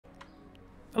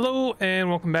Hello and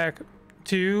welcome back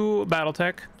to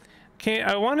Battletech. Okay,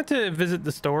 I wanted to visit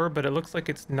the store, but it looks like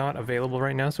it's not available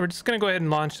right now, so we're just gonna go ahead and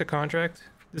launch the contract.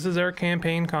 This is our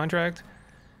campaign contract.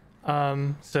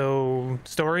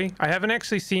 Story. I haven't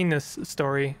actually seen this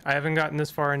story. I haven't gotten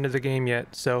this far into the game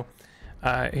yet, so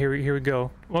here we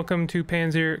go. Welcome to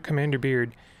Panzyr, Commander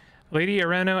Beard. Lady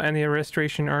Arano and the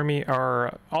Restoration Army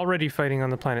are already fighting on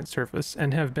the planet's surface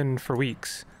and have been for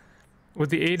weeks. With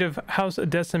the aid of House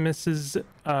Decimus's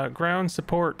ground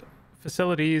support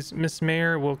facilities, Miss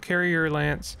Mayor will carry your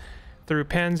lance through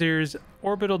Panzyr's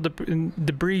orbital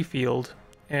debris field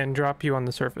and drop you on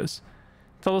the surface.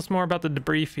 Tell us more about the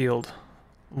debris field,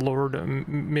 Lord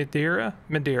Madeira.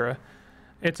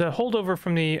 It's a holdover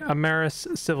from the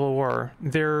Amaris Civil War.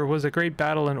 There was a great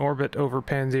battle in orbit over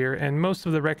Panzyr, and most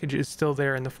of the wreckage is still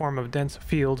there in the form of a dense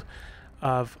field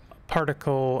of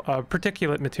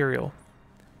particulate material.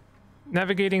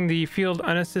 Navigating the field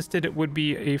unassisted would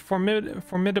be a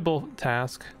formidable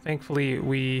task. Thankfully,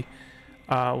 we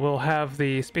will have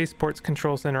the Spaceport's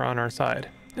control center on our side.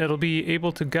 It'll be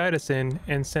able to guide us in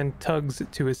and send tugs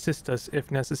to assist us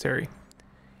if necessary.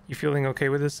 You feeling okay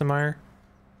with this, Samire?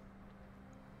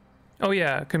 Oh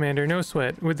yeah, Commander, no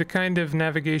sweat. With the kind of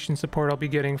navigation support I'll be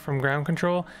getting from ground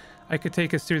control, I could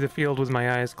take us through the field with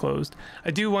my eyes closed.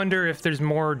 I do wonder if there's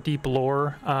more deep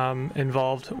lore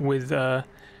involved with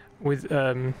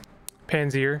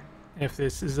Panzyr, if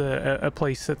this is a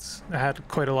place that's had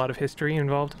quite a lot of history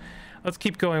involved. Let's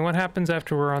keep going. What happens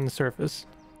after we're on the surface?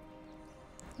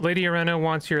 Lady Arena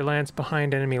wants your lance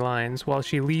behind enemy lines while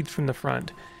she leads from the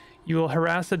front. You will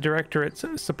harass the Directorate's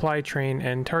supply train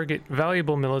and target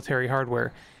valuable military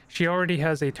hardware. She already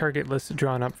has a target list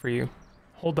drawn up for you.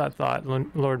 Hold that thought,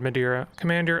 Lord Madeira.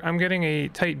 Commander, I'm getting a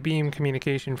tight beam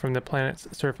communication from the planet's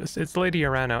surface. It's Lady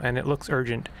Arano, and it looks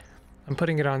urgent. I'm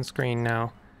putting it on screen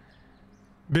now.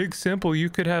 Big Simple, you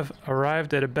could have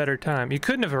arrived at a better time. You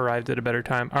couldn't have arrived at a better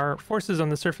time. Our forces on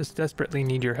the surface desperately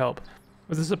need your help.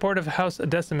 With the support of House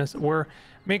Decimus, we're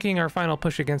making our final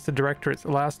push against the Directorate's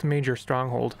last major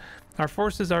stronghold. Our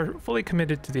forces are fully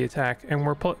committed to the attack, and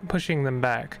we're pushing them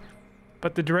back.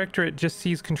 But the Directorate just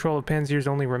seized control of Panzyr's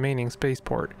only remaining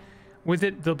spaceport. With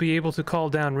it, they'll be able to call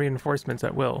down reinforcements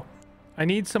at will. I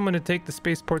need someone to take the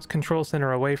spaceport's control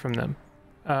center away from them.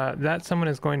 That someone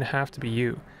is going to have to be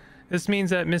you. This means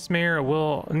that Miss Mayor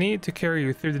will need to carry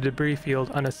you through the debris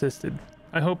field unassisted.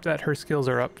 I hope that her skills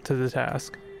are up to the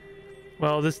task.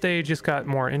 Well, this day just got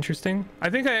more interesting. I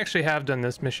think I actually have done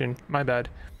this mission. My bad.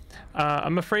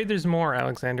 I'm afraid there's more,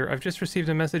 Alexander. I've just received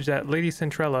a message that Lady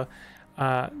Centrella,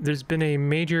 there's been a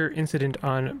major incident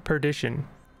on Perdition.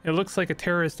 It looks like a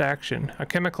terrorist action, a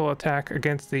chemical attack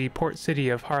against the port city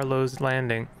of Harlow's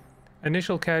Landing.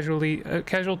 Initial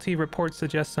casualty reports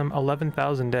suggest some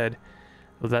 11,000 dead.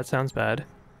 Well, that sounds bad.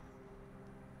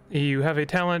 You have a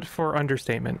talent for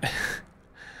understatement.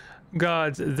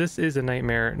 Gods, this is a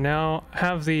nightmare. Now,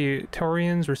 have the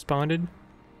Taurians responded?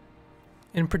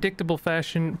 In predictable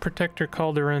fashion, Protector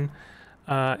Calderon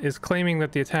is claiming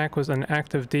that the attack was an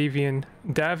act of Davian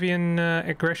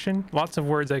aggression. Lots of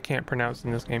words I can't pronounce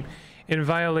in this game. In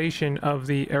violation of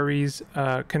the Ares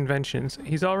conventions.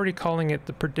 He's already calling it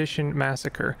the Perdition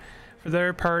Massacre. For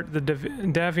their part, the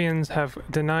Davians have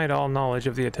denied all knowledge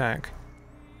of the attack.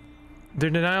 Their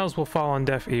denials will fall on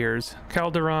deaf ears.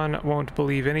 Calderon won't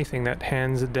believe anything that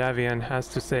Hans Davian has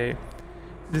to say.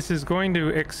 This is going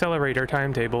to accelerate our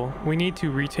timetable. We need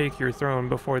to retake your throne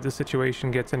before the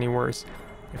situation gets any worse.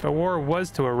 If a war was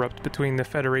to erupt between the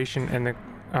Federation and the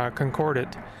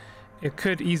Concordat, it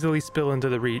could easily spill into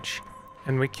the Reach,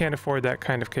 and we can't afford that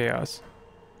kind of chaos.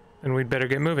 Then we'd better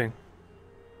get moving.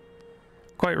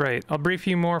 Quite right. I'll brief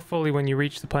you more fully when you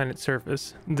reach the planet's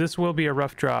surface. This will be a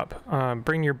rough drop.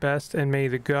 Bring your best, and may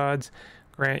the gods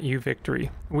grant you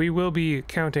victory. We will be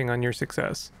counting on your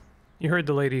success. You heard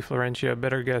the lady, Florentia.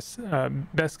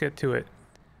 Best get to it.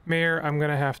 Mayor, I'm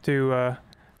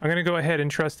gonna go ahead and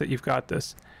trust that you've got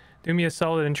this. Do me a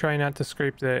solid and try not to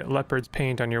scrape the leopard's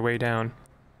paint on your way down.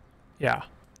 Yeah,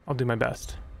 I'll do my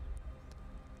best.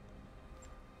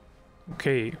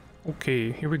 Okay,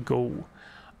 here we go.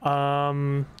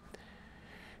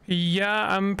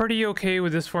 Yeah, I'm pretty okay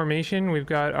with this formation. We've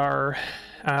got our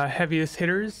heaviest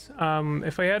hitters.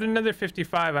 If I had another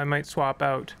 55, I might swap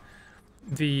out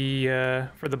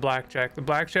for the blackjack. The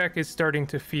blackjack is starting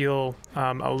to feel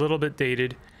a little bit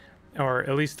dated, or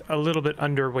at least a little bit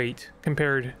underweight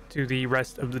compared to the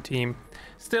rest of the team.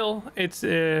 Still, it's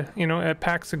you know, it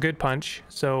packs a good punch,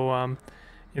 so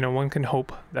you know, one can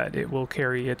hope that it will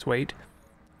carry its weight.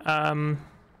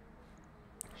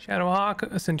 Shadowhawk,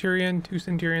 a Centurion, 2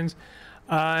 Centurions.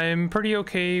 I'm pretty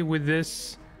okay with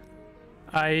this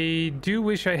I do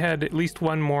wish I had at least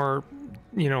one more,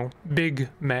 you know, big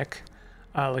mech,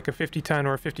 like a 50-ton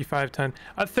or a 55-ton.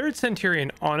 A third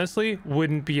Centurion, honestly,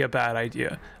 wouldn't be a bad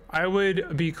idea. I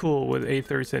would be cool with a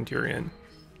third Centurion.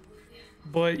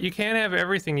 But you can't have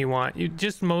everything you want. You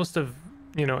just most of,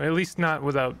 you know, at least not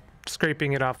without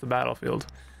scraping it off the battlefield.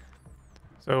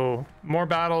 So more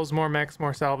battles, more mechs,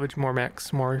 more salvage, more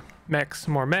mechs, more mechs,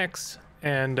 more mechs,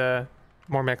 and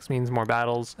more mechs means more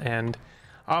battles, and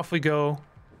off we go,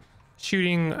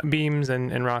 shooting beams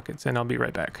and rockets, and I'll be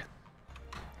right back.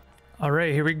 All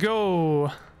right, here we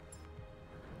go.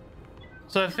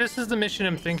 So if this is the mission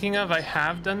I'm thinking of, I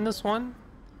have done this one.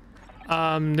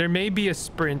 There may be a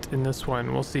sprint in this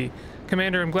one. We'll see.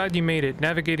 Commander, I'm glad you made it.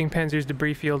 Navigating Panzyr's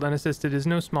debris field unassisted is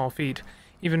no small feat,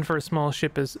 even for a small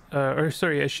ship as, a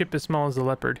ship as small as the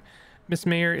Leopard. Miss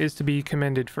Mayer is to be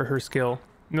commended for her skill.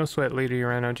 No sweat, Lady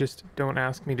Urano. Just don't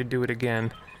ask me to do it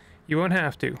again. You won't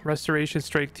have to. Restoration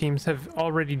strike teams have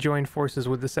already joined forces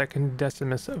with the 2nd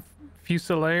Decimus of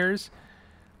Fusiliers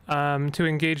to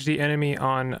engage the enemy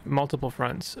on multiple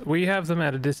fronts. We have them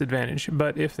at a disadvantage,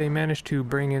 but if they manage to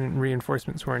bring in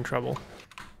reinforcements, we're in trouble.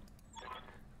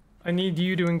 I need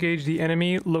you to engage the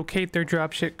enemy, locate their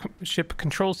dropship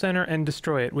control center, and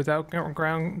destroy it. Without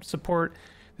ground support,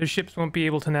 their ships won't be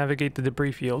able to navigate the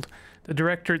debris field. The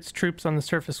Directorate's troops on the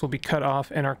surface will be cut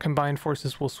off, and our combined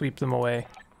forces will sweep them away.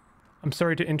 I'm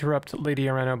sorry to interrupt, Lady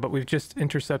Arena, but we've just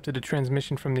intercepted a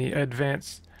transmission from the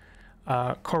advanced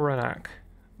Koronak.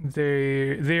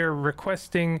 They're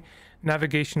requesting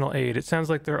navigational aid. It sounds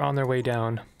like they're on their way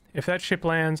down. If that ship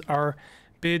lands, our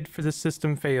bid for the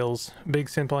system fails. Big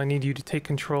Simple, I need you to take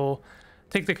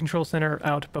the control center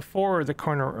out before the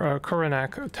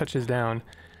Koronak touches down.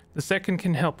 The 2nd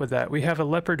can help with that. We have a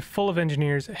Leopard full of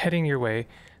engineers heading your way,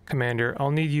 Commander. I'll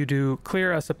need you to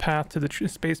clear us a path to the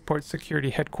spaceport security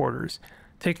headquarters.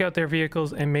 Take out their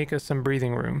vehicles and make us some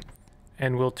breathing room.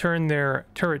 And we'll turn their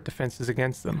turret defenses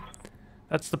against them.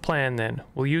 That's the plan then.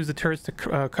 We'll use the turrets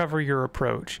to cover your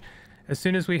approach. As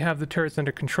soon as we have the turrets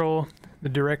under control, the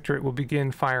Directorate will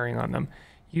begin firing on them.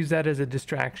 Use that as a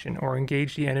distraction or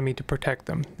engage the enemy to protect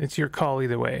them. It's your call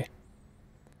either way.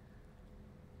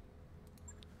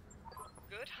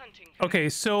 Good hunting. Okay,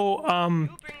 so You'll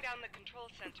bring down the control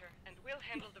center and we'll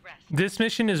handle the rest. This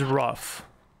mission is rough.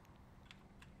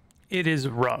 It is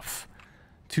rough,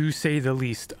 to say the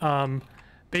least.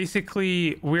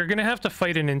 Basically, we're gonna have to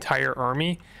fight an entire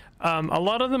army. A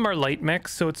lot of them are light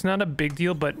mechs, so it's not a big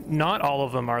deal, but not all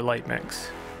of them are light mechs.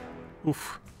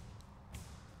 Oof.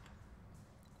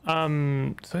 So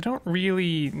I don't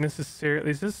really necessarily...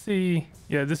 Is this the...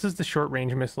 Yeah, this is the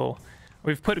short-range missile.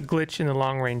 We've put a glitch in the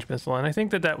long-range missile, and I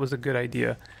think that that was a good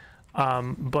idea.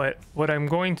 But what I'm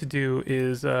going to do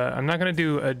is... I'm not going to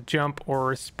do a jump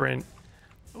or a sprint.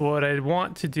 What I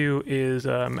want to do is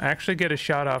actually get a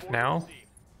shot off now.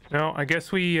 No, I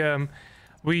guess we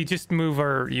just move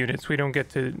our units. We don't get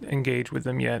to engage with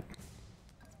them yet.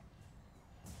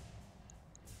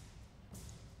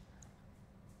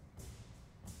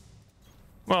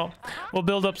 Well, we'll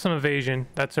build up some evasion.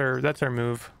 That's our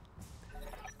move.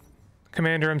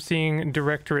 Commander, I'm seeing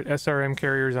Directorate SRM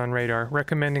carriers on radar.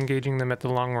 Recommend engaging them at the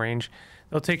long range.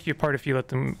 They'll take you apart if you let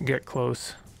them get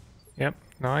close. Yep,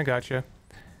 no, I gotcha.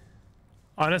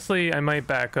 Honestly, I might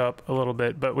back up a little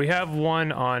bit, but we have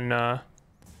one on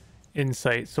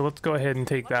Insight, so let's go ahead and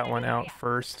take that one out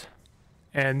first.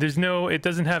 And there's no, it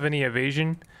doesn't have any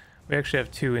evasion. We actually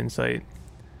have 2 Insight.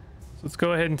 So let's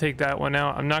go ahead and take that one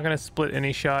out. I'm not going to split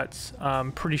any shots.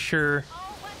 I'm pretty sure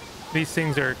these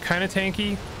things are kind of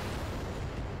tanky.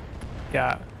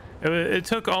 Yeah, it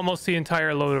took almost the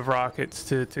entire load of rockets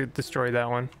to destroy that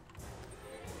one.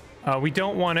 We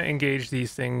don't want to engage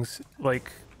these things,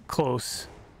 like, close.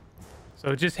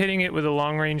 So just hitting it with a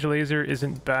long-range laser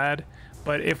isn't bad,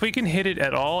 but if we can hit it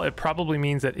at all, it probably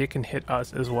means that it can hit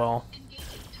us as well.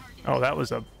 Oh, that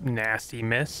was a nasty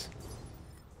miss.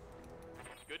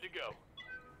 Good to go.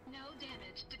 No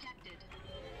damage detected.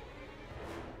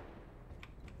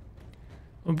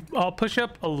 I'll push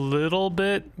up a little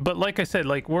bit, but like I said,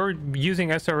 like, we're using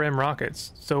SRM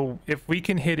rockets, so if we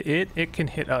can hit it, it can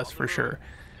hit us for sure.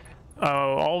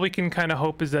 All we can kind of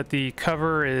hope is that the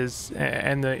cover is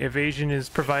and the evasion is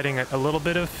providing a little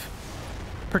bit of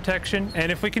protection,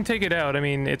 and if we can take it out, I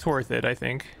mean, it's worth it, I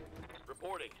think.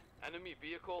 Reporting. Enemy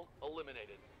vehicle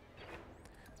eliminated.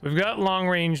 We've got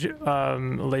long-range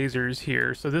lasers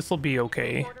here, so this will be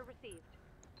okay. Order received.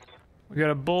 We got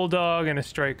a bulldog and a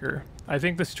striker. I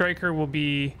think the striker will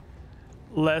be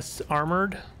less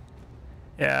armored.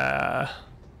 Yeah.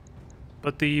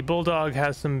 But the bulldog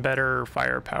has some better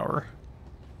firepower.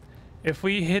 If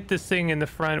we hit this thing in the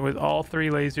front with all 3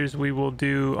 lasers, we will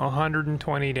do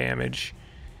 120 damage,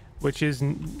 which is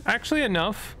actually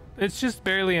enough. It's just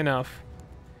barely enough.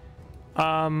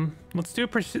 Let's do a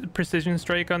precision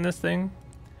strike on this thing.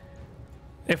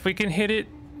 If we can hit it,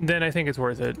 then I think it's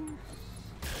worth it.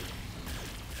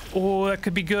 Oh, that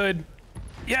could be good.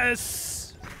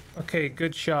 Yes! Okay,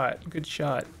 good shot. Good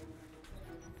shot.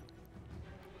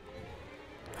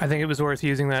 I think it was worth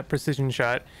using that precision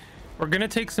shot. We're gonna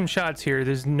take some shots here.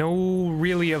 There's no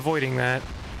really avoiding that.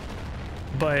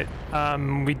 But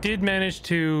we did manage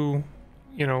to,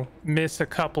 you know, miss a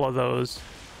couple of those.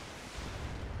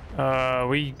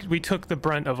 We took the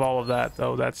brunt of all of that,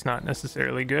 though. That's not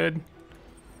necessarily good.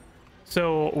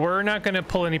 So we're not gonna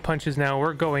pull any punches now.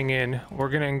 We're going in. We're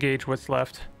gonna engage what's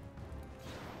left.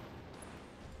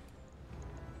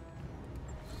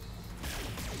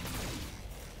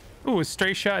 Ooh, a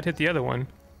stray shot hit the other one.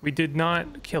 We did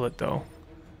not kill it, though.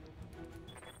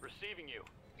 Receiving you.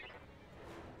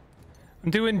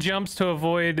 I'm doing jumps to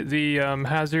avoid the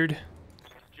hazard.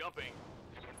 Jumping.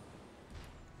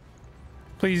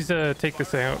 Please take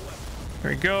this out.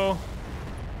 There we go.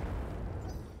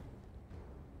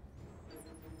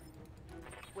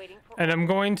 And I'm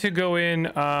going to go in.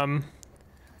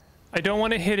 I don't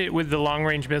want to hit it with the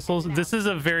long-range missiles. This is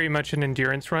a very much an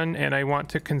endurance run, and I want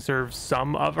to conserve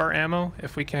some of our ammo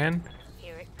if we can.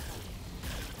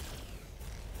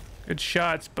 Good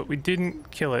shots, but we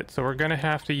didn't kill it, so we're gonna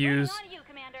have to use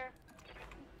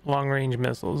long-range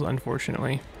missiles,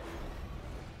 unfortunately.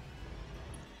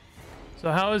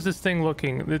 So how is this thing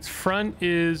looking? Its front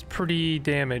is pretty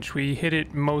damaged. We hit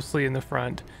it mostly in the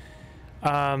front.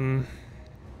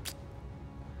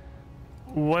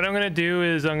 What I'm gonna do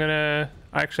is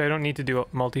actually I don't need to do a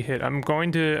multi-hit. I'm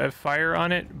going to fire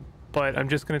on it, but I'm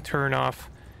just gonna turn off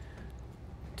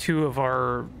 2 of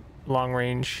our long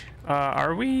range.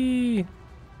 Do we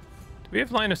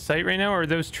have line of sight right now, or are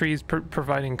those trees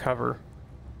providing cover?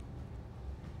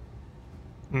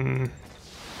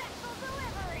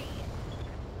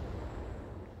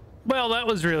 Well, that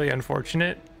was really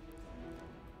unfortunate.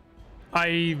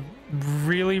 I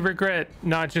really regret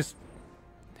not just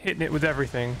hitting it with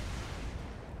everything.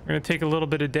 We're gonna take a little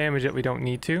bit of damage that we don't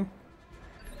need to.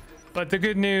 But the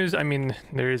good news, I mean,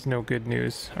 there is no good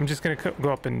news. I'm just gonna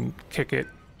go up and kick it.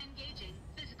 Engaging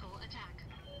physical attack.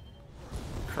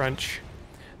 Crunch.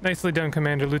 Nicely done,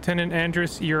 Commander. Lieutenant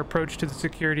Andrus, your approach to the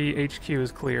security HQ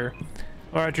is clear.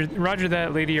 Roger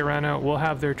that, Lady Arana. We'll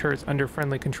have their turrets under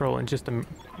friendly control in just a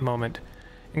moment.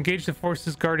 Engage the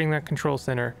forces guarding that control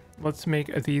center. Let's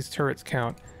make these turrets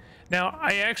count. Now,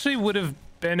 I actually would have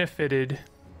benefited.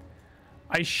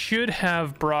 I should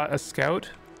have brought a scout,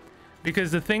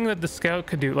 because the thing that the scout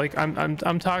could do, like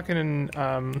I'm talking in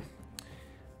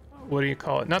what do you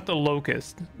call it? Not the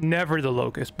locust, never the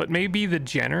locust, but maybe the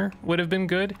Jenner would have been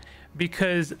good,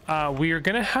 because we are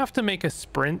gonna have to make a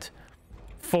sprint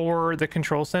for the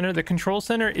control center. The control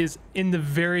center is in the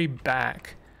very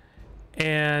back,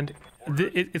 and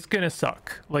it's gonna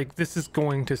suck. Like, this is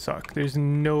going to suck. There's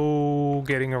no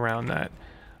getting around that.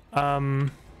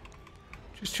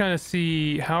 Just trying to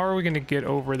see, how are we going to get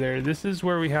over there? This is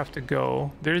where we have to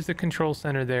go. There's the control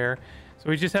center there, so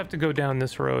we just have to go down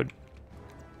this road.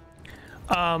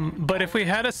 But if we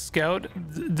had a scout,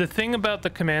 the thing about the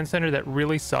command center that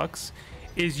really sucks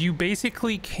is you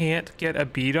basically can't get a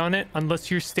bead on it unless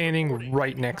you're standing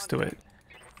right next to it.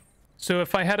 So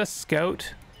if I had a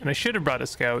scout, and I should have brought a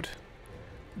scout,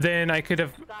 then I could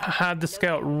have had the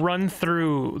scout run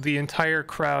through the entire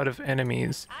crowd of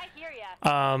enemies,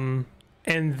 and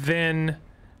then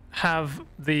have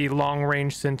the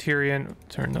long-range Centurion,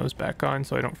 turn those back on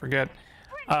so I don't forget,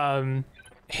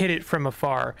 hit it from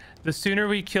afar. The sooner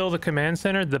we kill the command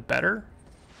center, the better.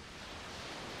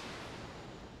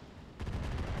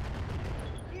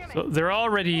 So they're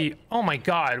already, oh my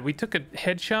god, we took a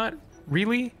headshot?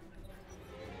 Really?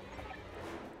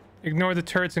 Ignore the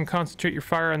turrets and concentrate your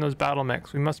fire on those battle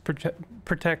mechs. We must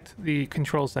protect the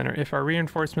control center. If our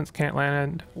reinforcements can't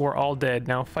land, we're all dead.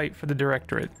 Now fight for the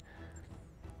directorate.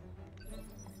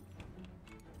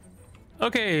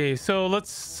 Okay, so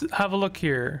let's have a look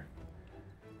here.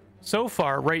 So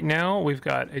far, right now, we've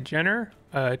got a Jenner,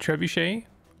 a Trebuchet,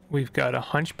 we've got a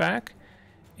Hunchback,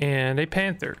 and a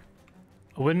Panther.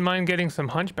 I wouldn't mind getting some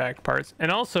Hunchback parts.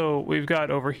 And also, we've got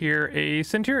over here a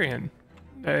Centurion.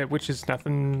 Which is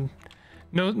nothing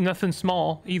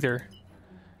small either.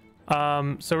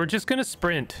 So we're just gonna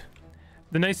sprint.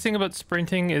 The nice thing about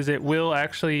sprinting is it will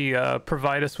actually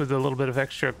provide us with a little bit of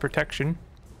extra protection.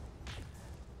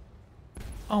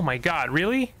 Oh my god,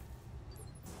 really?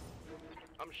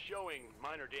 I'm showing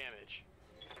minor damage.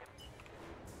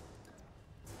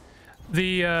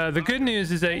 The good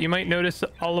news is that you might notice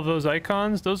all of those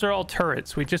icons. Those are all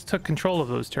turrets. We just took control of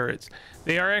those turrets.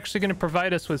 They are actually going to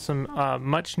provide us with some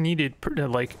much needed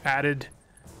like added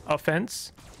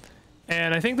offense.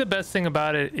 And I think the best thing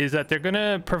about it is that they're going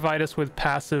to provide us with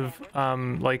passive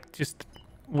like just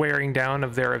wearing down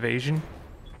of their evasion.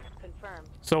 Confirmed.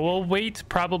 So we'll wait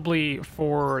probably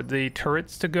for the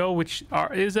turrets to go, which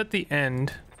is at the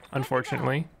end,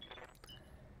 unfortunately.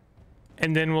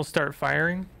 And then we'll start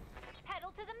firing.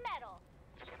 Pedal to the metal.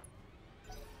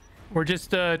 We're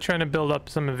just trying to build up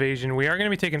some evasion. We are going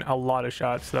to be taking a lot of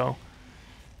shots, though.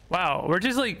 Wow, we're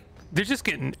just like... They're just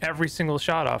getting every single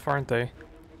shot off, aren't they?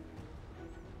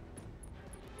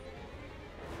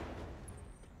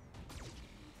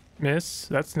 Miss.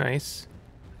 That's nice.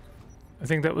 I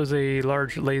think that was a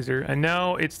large laser. And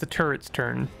now it's the turret's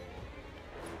turn.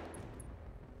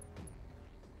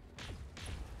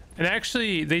 And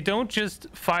actually, they don't just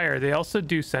fire. They also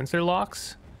do sensor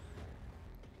locks.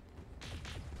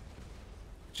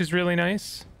 Which is really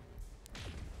nice.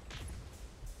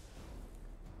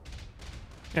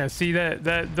 Yeah, see that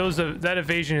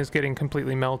evasion is getting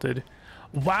completely melted.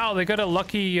 Wow, they got a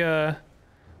lucky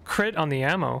crit on the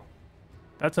ammo.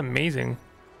 That's amazing.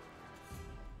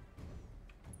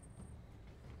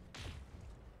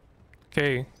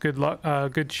 Okay, good luck.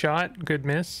 Good shot. Good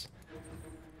miss.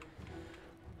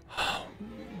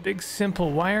 Big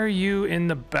Simple, why are you in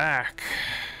the back?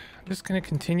 I'm just gonna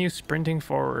continue sprinting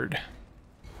forward.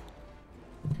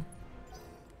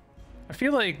 I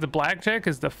feel like the Blackjack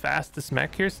is the fastest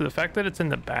mech here, so the fact that it's in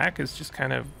the back is just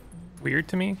kind of weird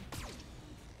to me.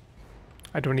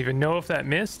 I don't even know if that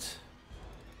missed.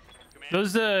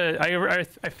 Those I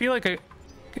feel like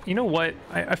you know what?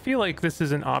 I feel like this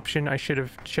is an option I should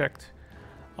have checked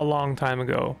a long time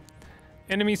ago.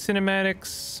 Enemy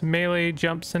cinematics, melee,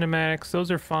 jump cinematics,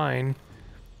 those are fine.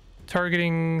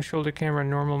 Targeting, shoulder camera,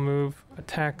 normal move,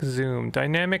 attack, zoom,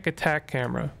 dynamic attack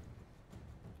camera.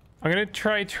 I'm gonna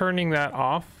try turning that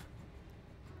off.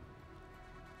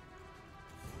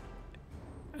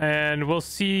 And we'll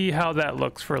see how that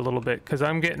looks for a little bit, because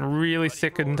I'm getting really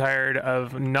sick and tired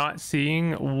of not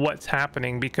seeing what's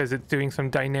happening because it's doing some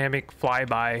dynamic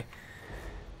flyby.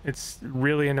 It's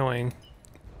really annoying.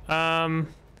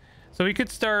 So we could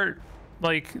start,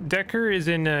 like, Decker is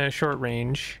in short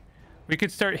range. We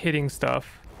could start hitting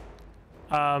stuff.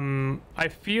 I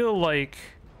feel like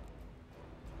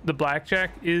the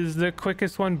Blackjack is the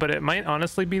quickest one, but it might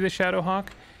honestly be the Shadowhawk.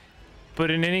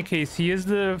 But in any case, he is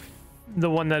the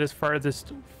one that is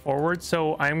farthest forward,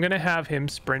 so I'm gonna have him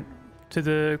sprint to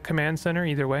the command center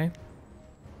either way.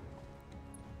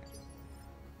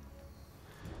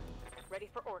 Ready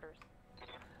for orders.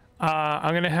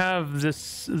 I'm gonna have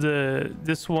this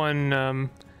one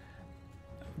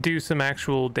do some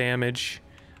actual damage.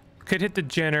 Could hit the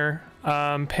Jenner.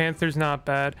 Panther's not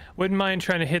bad. Wouldn't mind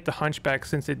trying to hit the Hunchback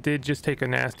since it did just take a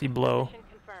nasty blow. Mission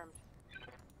confirmed.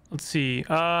 Let's see.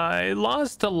 It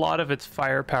lost a lot of its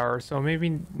firepower, so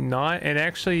maybe not. And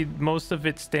actually, most of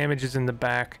its damage is in the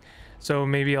back, so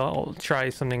maybe I'll try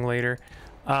something later.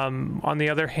 On the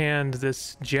other hand,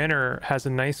 this Jenner has a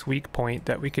nice weak point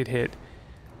that we could hit.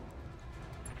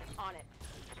 On it.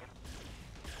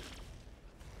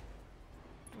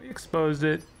 We exposed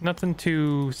it. Nothing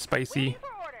too spicy. Waiting for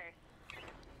orders.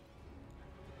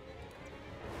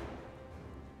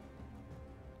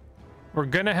 We're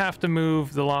gonna have to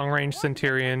move the long-range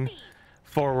Centurion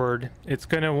forward. It's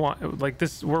gonna want, like,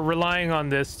 this. We're relying on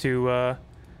this to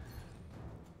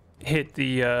hit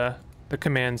the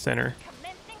command center.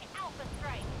 Commencing alpha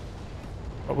strike.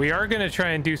 But we are gonna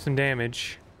try and do some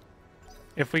damage.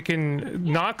 If we can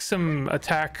knock some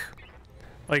attack,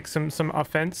 like some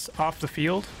offense off the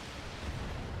field,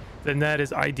 then that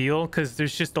is ideal, because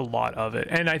there's just a lot of it,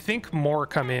 and I think more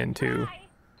come in too.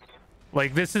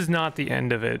 Like, this is not the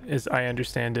end of it, as I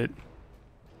understand it.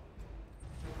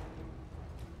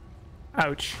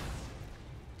 Ouch.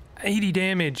 80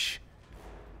 damage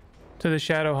to the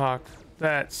Shadowhawk.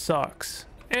 That sucks.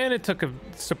 And it took a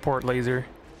support laser.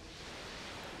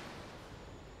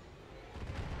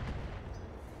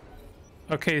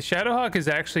 Okay, Shadowhawk is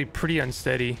actually pretty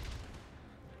unsteady.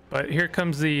 But here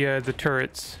comes the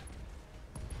turrets.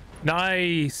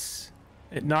 Nice!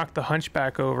 It knocked the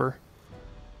Hunchback over.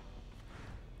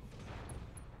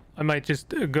 I might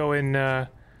just go in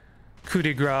coup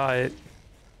de grace it.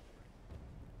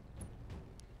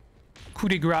 Coup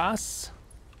de grace.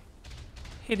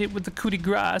 Hit it with the coup de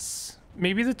grace.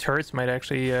 Maybe the turrets might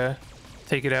actually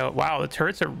take it out. Wow, the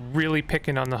turrets are really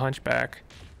picking on the Hunchback.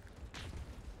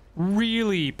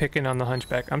 Really picking on the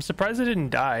Hunchback. I'm surprised it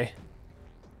didn't die.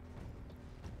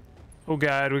 Oh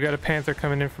god, we got a Panther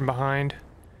coming in from behind.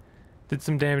 Did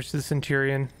some damage to the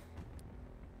Centurion.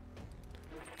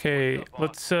 Okay,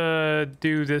 let's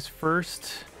do this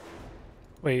first.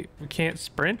 Wait, we can't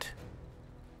sprint?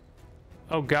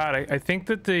 Oh god, I think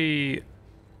that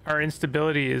our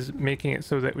instability is making it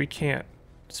so that we can't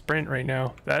sprint right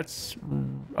now. That's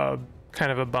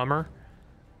kind of a bummer.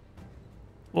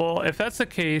 Well, if that's the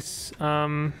case, if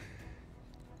I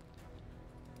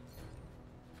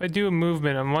do a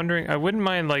movement, I'm wondering, I wouldn't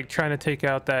mind like trying to take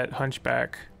out that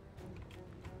hunchback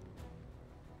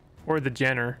or the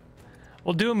Jenner.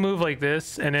 We'll do a move like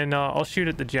this, and then I'll shoot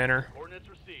at the Jenner. Coordinates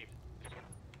received.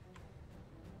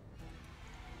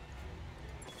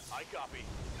 I copy.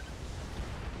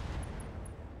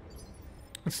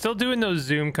 I'm still doing those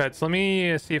zoom cuts. Let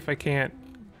me see if I can't.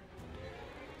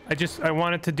 I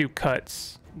wanted to do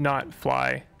cuts, not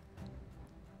fly.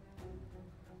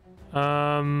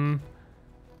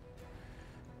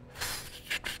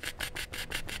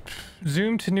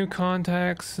 Zoom to new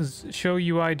contacts, show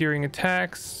UI during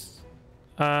attacks.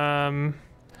 Jump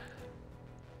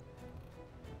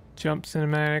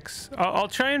cinematics. I'll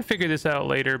try and figure this out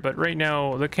later, but right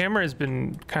now the camera has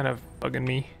been kind of bugging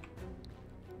me.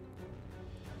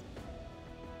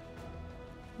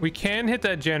 We can hit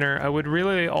that Jenner. I would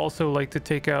really also like to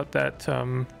take out that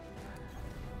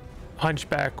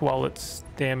hunchback while it's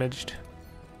damaged.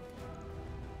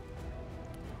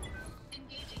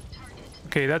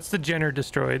 Okay, that's the Jenner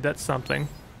destroyed. That's something.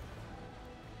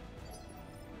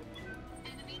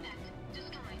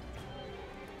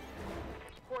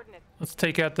 Let's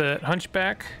take out the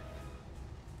hunchback.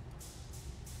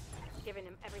 Giving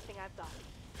him everything I've got.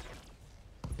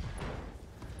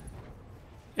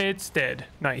 It's dead.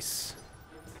 Nice.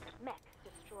 Mech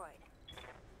destroyed.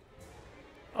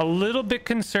 A little bit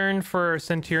concerned for our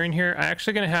Centurion here. I'm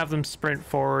actually going to have them sprint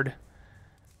forward.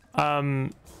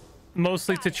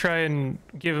 Mostly to try and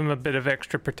give him a bit of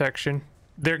extra protection.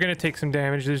 They're going to take some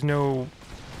damage. There's no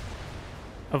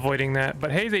avoiding that.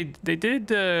 But hey, they did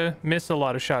miss a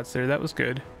lot of shots there. That was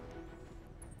good.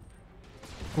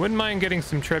 Wouldn't mind getting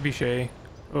some trebuchet.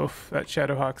 Oof, that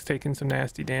Shadowhawk's taking some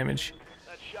nasty damage.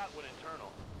 That shot went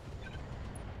internal.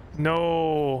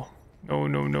 No. No,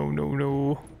 no, no, no,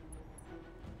 no.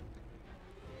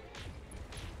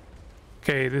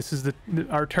 Okay, this is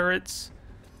our turrets.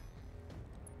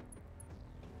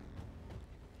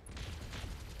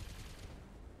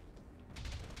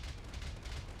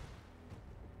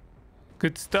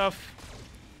 Good stuff.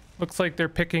 Looks like they're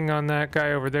picking on that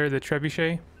guy over there, the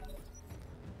trebuchet.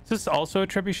 Is this also a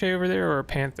trebuchet over there or a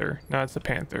panther? No, it's a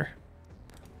panther.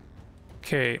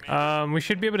 Okay, we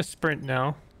should be able to sprint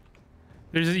now.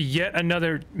 There's yet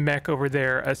another mech over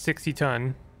there, a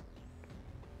 60-ton.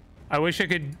 I wish I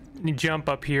could jump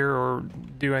up here or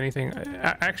do anything.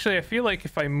 Actually, I feel like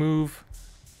if I move...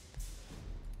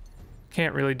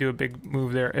 Can't really do a big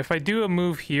move there. If I do a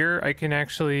move here, I can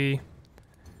actually...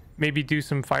 maybe do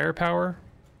some firepower.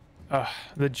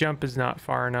 The jump is not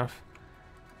far enough.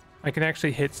 I can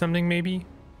actually hit something maybe.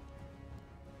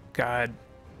 God,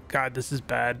 this is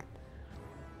bad.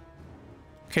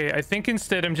 Okay, I think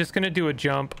instead I'm just gonna do a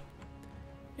jump,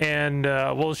 and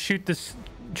we'll shoot this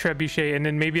trebuchet, and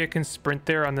then maybe I can sprint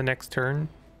there on the next turn,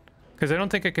 because I don't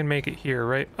think I can make it here,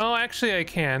 right? Oh, actually I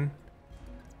can.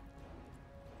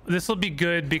 This will be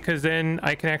good because then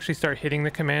I can actually start hitting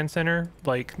the command center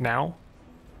like now.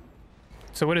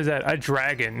 So what is that? A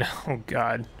dragon. Oh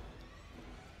god.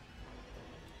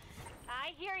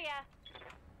 I hear ya.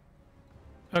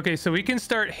 Okay, so we can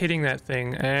start hitting that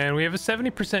thing, and we have a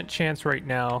 70% chance right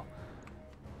now.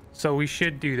 So we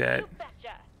should do that. You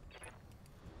betcha.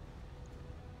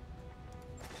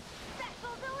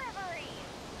 Special delivery.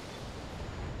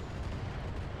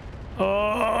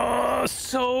 Oh,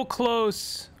 so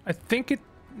close. I think it...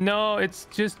 No, it's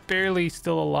just barely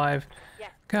still alive.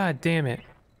 Yes. God damn it.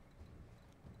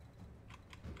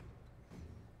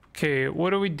 Okay,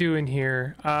 what are we doing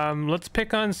here? Let's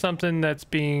pick on something that's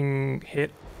being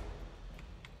hit.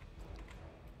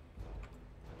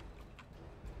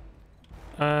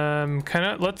 Kind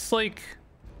of, let's like...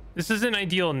 This isn't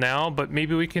ideal now, but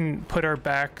maybe we can put our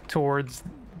back towards,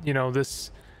 you know, this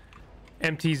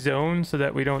empty zone so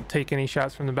that we don't take any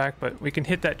shots from the back, but we can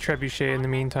hit that trebuchet in the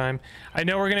meantime. I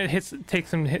know we're gonna take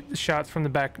some shots from the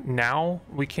back now.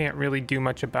 We can't really do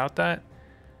much about that.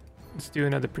 Let's do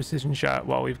another precision shot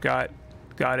while we've got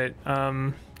it.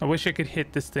 I wish I could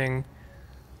hit this thing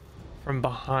from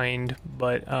behind,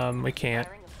 but we can't.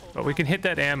 But we can hit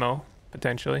that ammo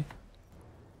potentially.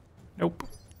 Nope.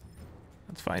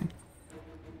 That's fine.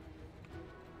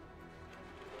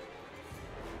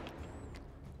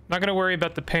 Not gonna worry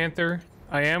about the Panther.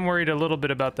 I am worried a little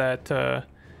bit about that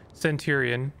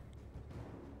Centurion.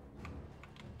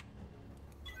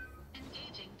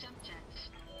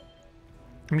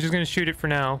 I'm just gonna shoot it for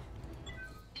now.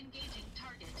 Engaging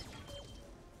target.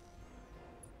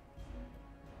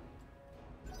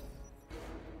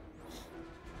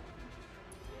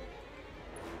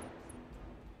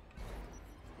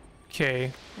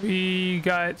 Okay, we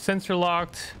got sensor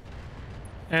locked,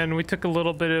 and we took a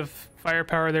little bit of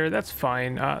firepower there. That's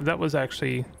fine. That was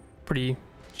actually pretty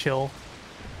chill.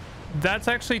 That's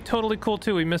actually totally cool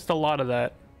too. We missed a lot of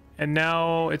that, and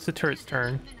now it's the turret's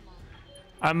turn.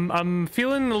 I'm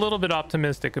feeling a little bit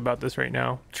optimistic about this right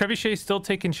now. Trebuchet's still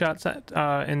taking shots at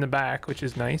in the back, which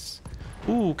is nice.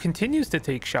 Ooh, continues to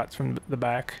take shots from the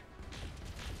back.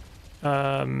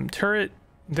 Turret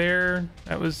there.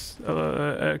 That was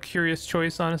a curious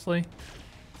choice, honestly.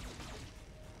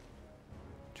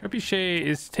 Trebuchet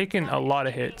is taking a lot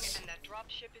of hits. And that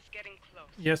dropship is getting close.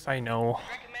 Yes, I know.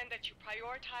 Recommend that you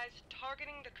prioritize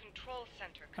targeting the control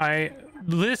center.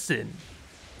 Listen.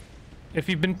 If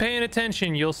you've been paying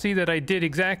attention, you'll see that I did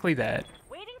exactly that.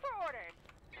 Waiting for orders.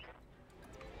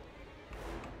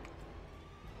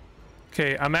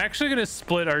 Okay, I'm actually gonna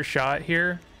split our shot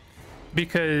here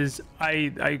because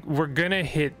we're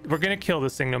gonna kill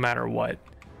this thing no matter what.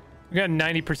 We got a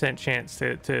 90% chance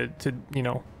to you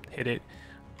know, hit it.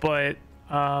 But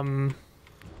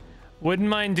wouldn't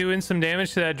mind doing some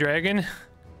damage to that dragon.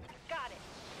 Got it.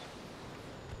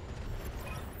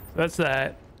 That's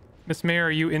that. Miss Mayor,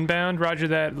 are you inbound? Roger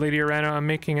that, Lady Arano. I'm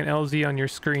making an LZ on your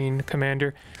screen,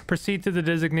 Commander. Proceed to the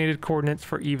designated coordinates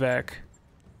for evac.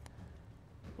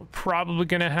 We're probably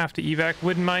gonna have to evac.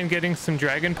 Wouldn't mind getting some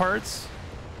dragon parts.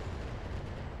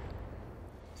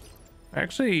 I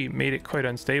actually made it quite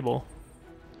unstable.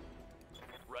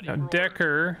 Now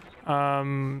Decker,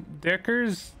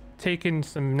 Decker's taken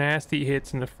some nasty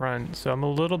hits in the front, so I'm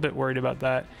a little bit worried about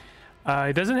that.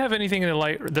 He doesn't have anything in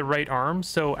the right arm,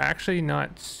 so actually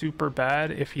not super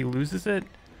bad if he loses it.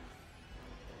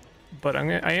 But I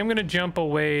am gonna jump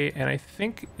away, and I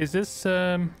think, is this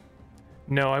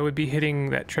no, I would be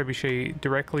hitting that trebuchet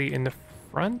directly in the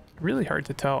front. Really hard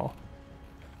to tell.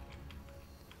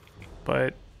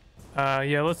 But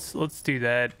yeah, let's do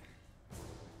that.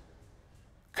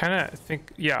 Kind of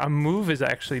think, yeah, a move is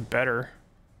actually better.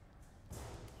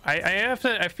 I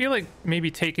feel like maybe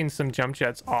taking some jump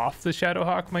jets off the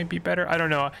Shadowhawk might be better. I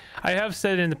don't know. I have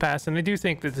said in the past, and I do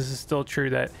think that this is still true,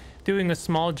 that doing a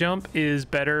small jump is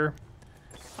better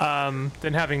than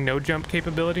having no jump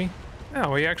capability.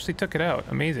 Oh, we actually took it out.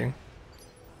 Amazing.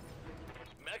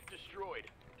 Mech destroyed.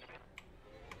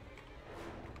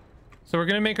 So we're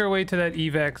gonna make our way to that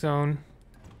evac zone.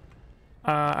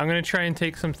 I'm gonna try and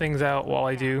take some things out while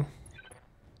I do.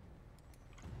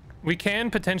 We can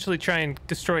potentially try and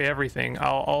destroy everything.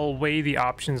 I'll weigh the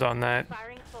options on that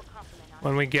Firing full complement on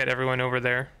when we get everyone over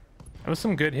there. That was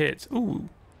some good hits. Ooh,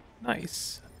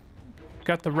 nice.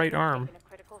 Got the right arm. taking a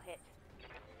critical hit.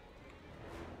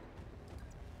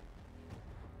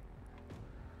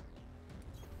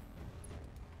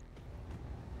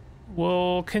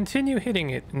 We'll continue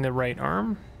hitting it in the right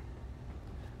arm.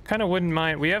 Kind of wouldn't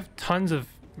mind. We have tons of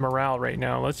morale right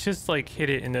now. Let's just like hit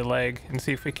it in the leg and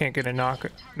see if we can't get a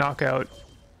knockout.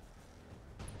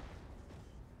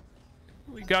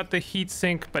 We got the heat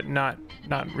sink, but not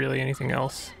really anything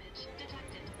else.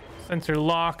 Sensor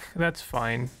lock, that's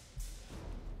fine.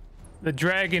 The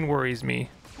dragon worries me.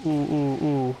 Ooh, ooh,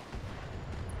 ooh.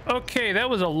 Okay, that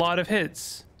was a lot of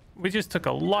hits. We just took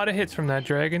a lot of hits from that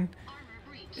dragon.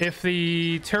 If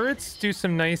the turrets do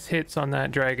some nice hits on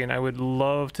that dragon, I would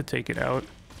love to take it out.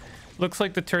 Looks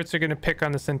like the turrets are going to pick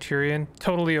on the Centurion.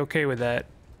 Totally okay with that.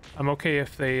 I'm okay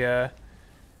if they,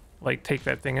 like, take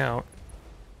that thing out.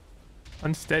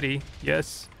 Unsteady.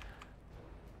 Yes.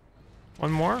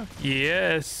 One more?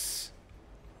 Yes.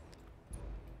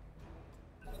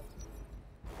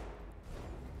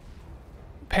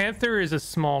 Panther is a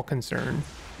small concern.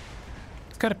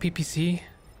 It's got a PPC.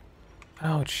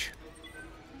 Ouch.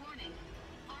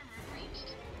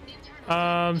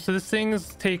 So this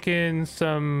thing's taken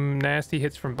some nasty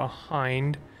hits from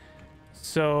behind.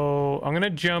 So I'm gonna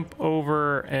jump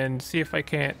over and see if I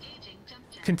can't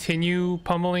continue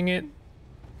pummeling it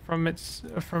from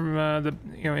the,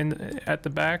 you know, at the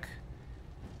back.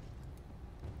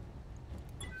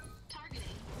 Targeting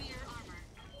rear armor.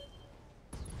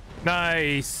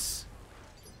 Nice.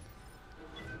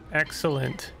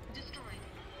 Excellent. Destroyed.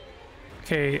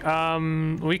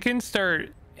 Okay, we can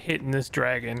start hitting this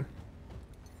dragon.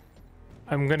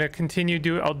 I'm gonna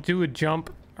continue I'll do a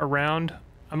jump around.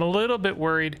 I'm a little bit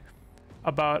worried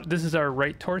about, this is our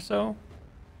right torso.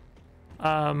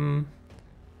 So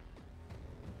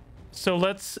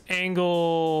let's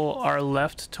angle our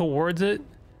left towards it.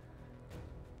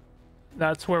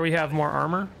 That's where we have more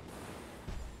armor.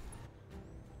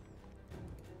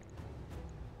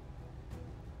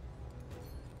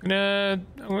 We're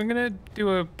gonna do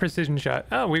a precision shot.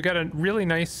 Oh, we've got a really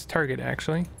nice target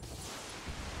actually.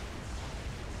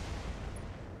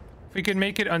 If we could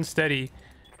make it unsteady,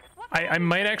 I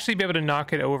might actually be able to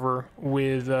knock it over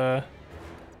with the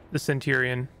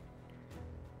Centurion.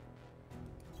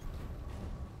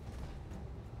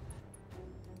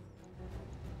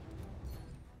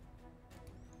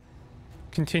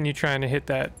 Continue trying to hit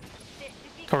that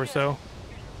torso.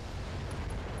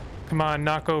 Come on,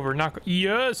 knock over, knock.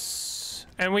 Yes,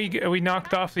 and we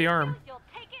knocked off the arm. You'll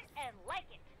take it and like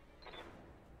it.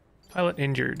 Pilot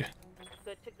injured.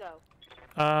 Good to go.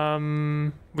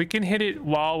 We can hit it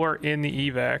while we're in the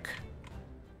evac.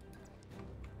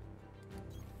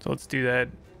 So let's do that.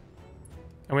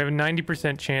 And we have a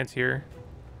 90% chance here.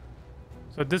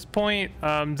 So at this point,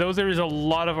 though there is a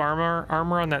lot of armor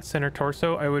on that center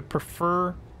torso, I would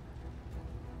prefer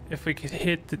if we could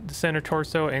hit the center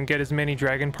torso and get as many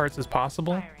dragon parts as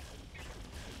possible. Firing.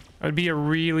 That would be a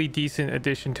really decent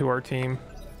addition to our team.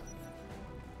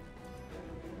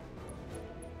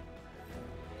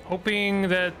 Hoping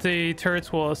that the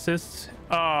turrets will assist.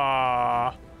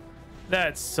 Ah,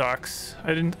 that sucks.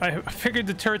 I figured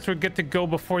the turrets would get to go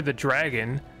before the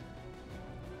dragon.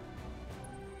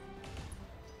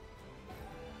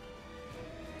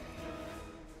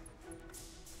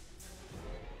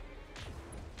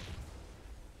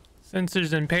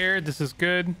 Sensors impaired. This is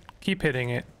good. Keep hitting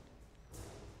it.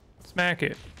 Smack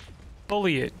it.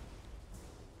 Bully it.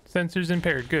 Sensors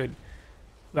impaired. Good.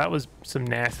 That was some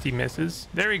nasty misses.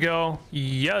 There we go.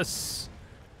 Yes.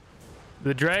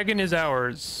 The dragon is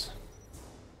ours.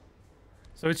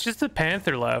 So it's just a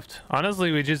Panther left.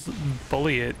 Honestly, we just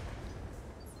bully it.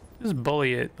 Just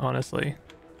bully it, honestly.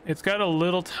 It's got a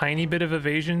little tiny bit of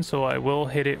evasion, so I will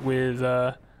hit it with...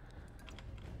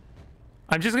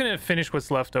 I'm just gonna finish what's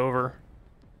left over.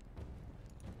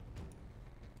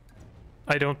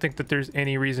 I don't think that there's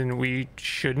any reason we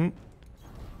shouldn't.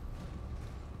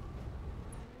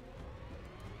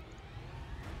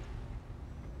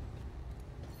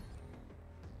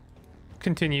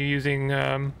 Continue using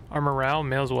our morale,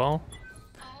 may as well.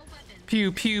 All weapons.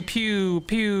 Pew, pew, pew,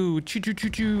 pew, choo, choo, choo,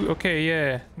 choo. Okay,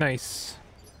 yeah, nice.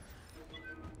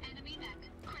 Enemy mech.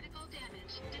 Critical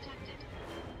damage detected.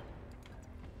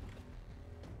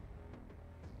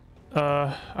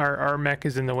 Our mech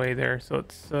is in the way there, so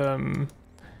let's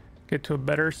get to a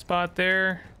better spot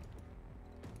there.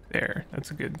 There,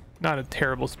 that's a good, not a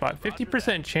terrible spot.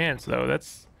 50% chance though,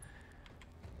 that's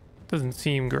doesn't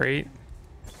seem great.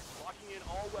 Locking in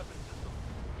all weapon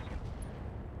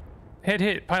systems.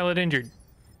 Hit, pilot injured.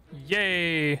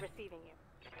 Yay! Receiving you.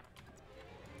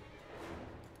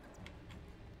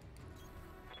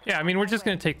 Yeah, I mean, we're just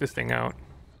gonna take this thing out.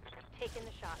 Taking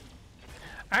the shot.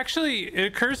 Actually, it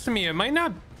occurs to me it might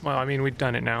not. Well, I mean, we've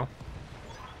done it now.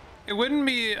 It wouldn't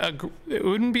be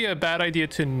a bad idea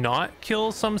to not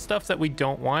kill some stuff that we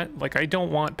don't want. Like, I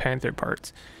don't want Panther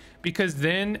parts, because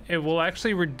then it will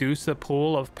actually reduce the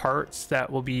pool of parts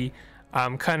that will be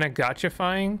kind of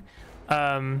gotchifying.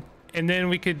 And then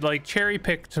we could like cherry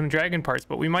pick some dragon parts,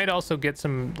 but we might also get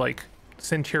some like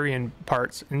Centurion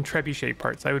parts and Trebuchet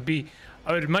parts. I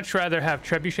would much rather have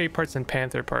Trebuchet parts than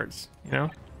Panther parts, you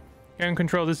know? Ground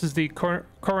control, this is the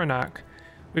Coronac.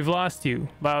 We've lost you.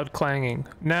 Loud clanging.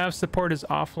 Nav support is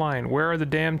offline. Where are the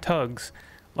damn tugs?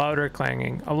 Louder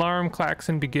clanging. Alarm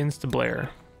klaxon begins to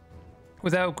blare.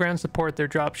 Without ground support, their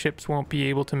dropships won't be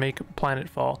able to make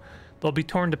planetfall. They'll be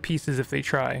torn to pieces if they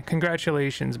try.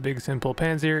 Congratulations, Big Simple.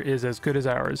 Panzyr is as good as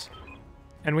ours.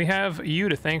 And we have you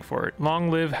to thank for it. Long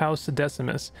live House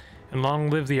Decimus, and long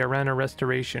live the Arena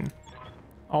Restoration.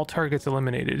 All targets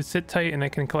eliminated. Sit tight and I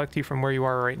can collect you from where you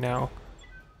are right now.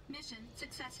 Mission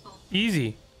successful.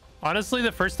 Easy. Honestly,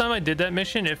 the first time I did that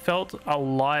mission, it felt a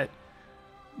lot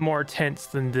more tense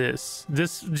than this.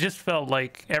 This just felt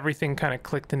like everything kind of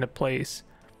clicked into place.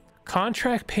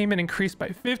 Contract payment increased by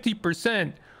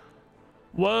 50%.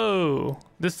 Whoa.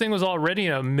 This thing was already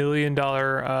a $1 million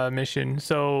mission.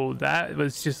 So that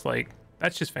was just like,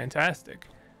 that's just fantastic.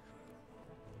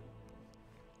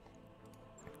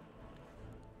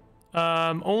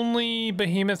 Only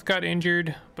Behemoth got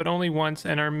injured, but only once,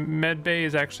 and our med bay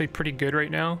is actually pretty good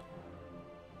right now.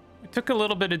 We took a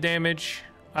little bit of damage.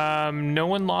 No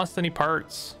one lost any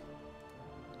parts.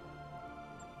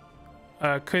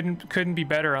 Couldn't be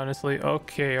better, honestly.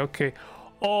 Okay.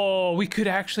 Oh, we could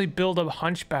actually build a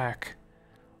hunchback.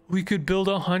 We could build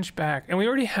a hunchback, and we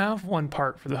already have one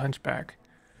part for the hunchback.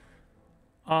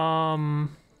 Okay,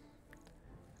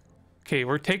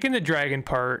 we're taking the dragon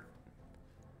part.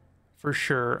 For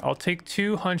sure. I'll take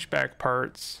 2 hunchback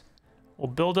parts. We'll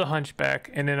build a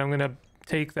hunchback, and then I'm gonna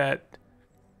take that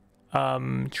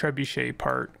trebuchet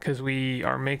part, because we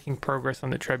are making progress on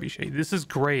the trebuchet. This is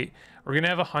great. We're gonna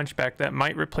have a hunchback that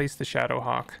might replace the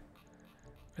Shadowhawk.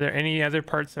 Are there any other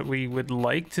parts that we would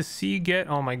like to see get?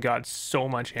 Oh my god, so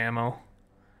much ammo.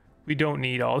 We don't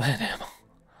need all that ammo.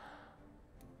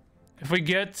 If we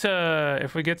get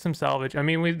some salvage, I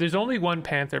mean, there's only one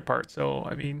Panther part, so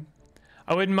I mean,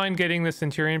 I wouldn't mind getting the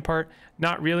Centurion part.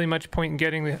 Not really much point in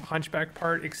getting the Hunchback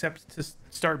part, except to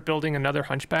start building another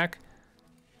Hunchback.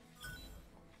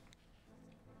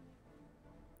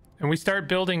 And we start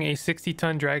building a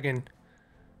 60-ton dragon.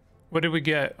 What did we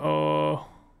get? Oh,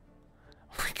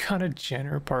 we got a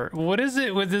Jenner part. What is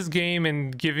it with this game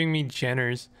and giving me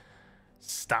Jenners?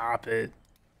 Stop it.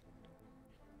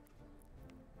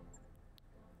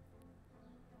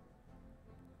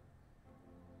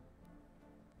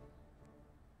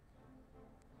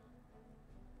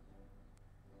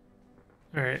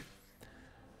 All right.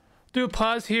 Do a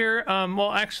pause here.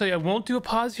 Well, actually, I won't do a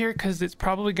pause here because it's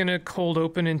probably going to cold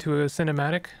open into a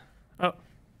cinematic. Oh.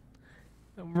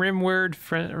 Rimward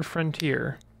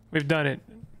Frontier. We've done it.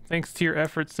 Thanks to your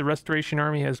efforts, the Restoration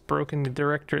Army has broken the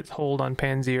Directorate's hold on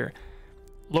Panzyr.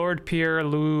 Lord Pierre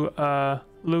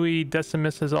Louis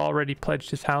Decimus has already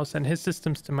pledged his house and his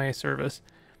systems to my service.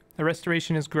 The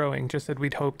Restoration is growing, just as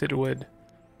we'd hoped it would.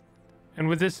 And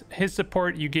with his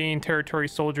support, you gain territory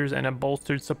soldiers and a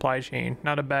bolstered supply chain.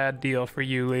 Not a bad deal for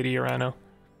you, Lady Urano.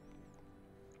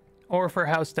 Or for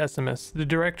House Decimus. The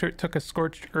Directorate took a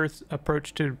scorched earth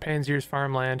approach to Panzyr's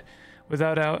farmland.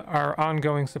 Without our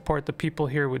ongoing support, the people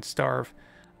here would starve.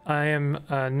 I am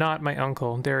not my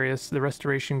uncle, Darius. The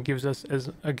Restoration gives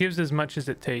as much as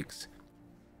it takes.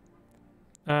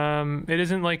 It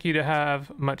isn't like you to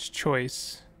have much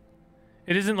choice.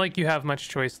 It isn't like you have much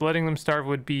choice. Letting them starve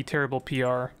would be terrible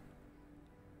PR.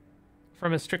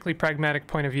 From a strictly pragmatic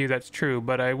point of view, that's true,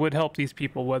 but I would help these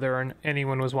people whether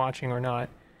anyone was watching or not.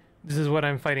 This is what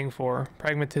I'm fighting for.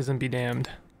 Pragmatism be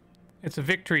damned. It's a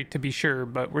victory, to be sure,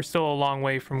 but we're still a long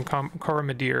way from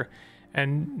Coromadir,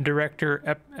 and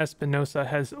Director Espinosa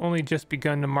has only just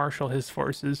begun to marshal his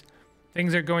forces.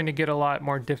 Things are going to get a lot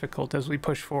more difficult as we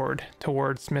push forward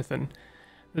toward Smithen.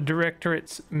 The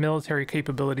Directorate's military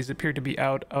capabilities appear to be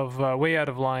way out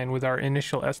of line with our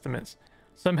initial estimates.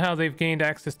 Somehow they've gained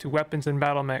access to weapons and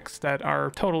battle mechs that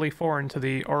are totally foreign to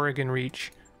the Oregon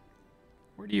Reach.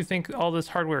 Where do you think all this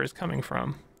hardware is coming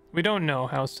from? We don't know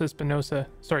how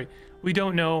we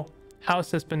don't know how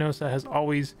Espinosa has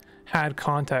always had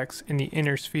contacts in the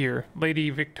inner sphere. Lady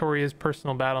Victoria's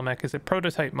personal battle mech is a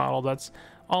prototype model that's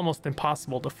almost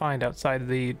impossible to find outside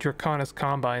the Draconis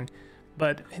Combine.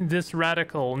 But this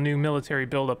radical new military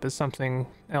buildup is something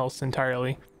else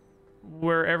entirely.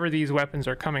 Wherever these weapons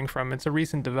are coming from, it's a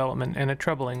recent development and a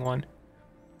troubling one.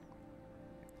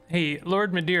 Hey,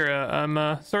 Lord Madeira,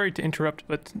 I'm sorry to interrupt,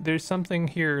 but there's something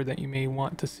here that you may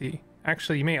want to see.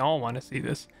 Actually, you may all want to see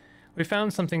this. We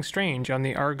found something strange on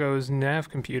the Argo's nav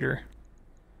computer.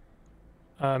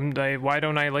 Why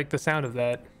don't I like the sound of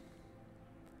that?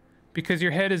 Because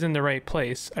your head is in the right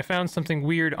place. I found something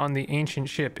weird on the ancient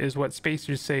ship, is what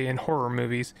spacers say in horror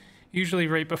movies. Usually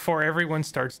right before everyone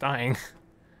starts dying.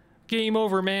 Game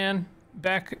over, man.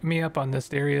 Back me up on this,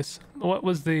 Darius. What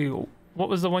was the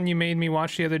one you made me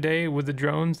watch the other day with the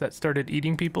drones that started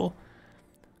eating people?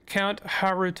 Count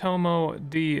Harutomo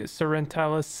de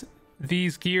Sorrentalis.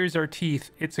 These gears are teeth.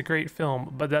 It's a great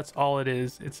film, but that's all it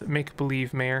is. It's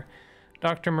make-believe, Mayor.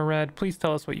 Dr. Murad, please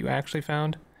tell us what you actually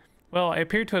found. Well, I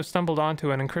appear to have stumbled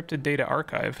onto an encrypted data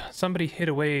archive. Somebody hid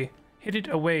it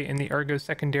away in the Argo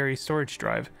secondary storage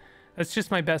drive. That's just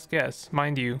my best guess,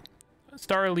 mind you.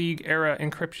 Star League era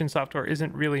encryption software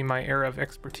isn't really my area of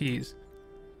expertise.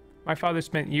 My father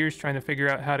spent years trying to figure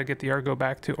out how to get the Argo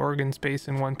back to Oregon space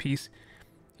in one piece.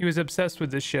 He was obsessed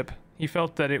with this ship. He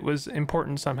felt that it was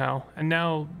important somehow. And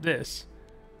now this.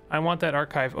 I want that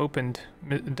archive opened,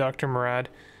 Dr. Murad.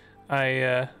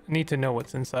 I need to know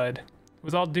what's inside.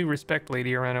 With all due respect,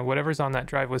 Lady Arena, whatever's on that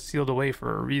drive was sealed away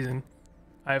for a reason.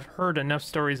 I've heard enough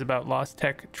stories about lost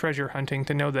tech treasure hunting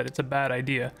to know that it's a bad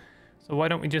idea. So why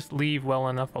don't we just leave well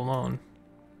enough alone?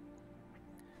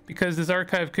 Because this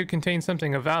archive could contain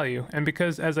something of value, and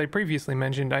because, as I previously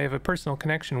mentioned, I have a personal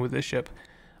connection with this ship.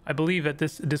 I believe that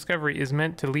this discovery is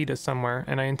meant to lead us somewhere,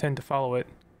 and I intend to follow it.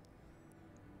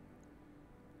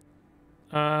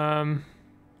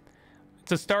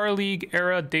 It's a Star League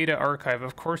era data archive.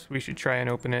 Of course we should try and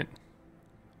open it.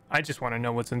 I just want to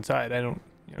know what's inside. I don't,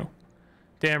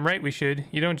 Damn right we should.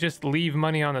 You don't just leave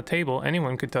money on the table.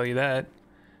 Anyone could tell you that.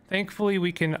 Thankfully,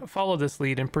 we can follow this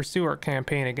lead and pursue our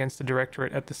campaign against the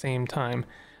Directorate at the same time.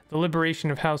 The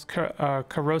liberation of House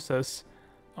Carosas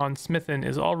on Smithin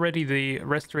is already the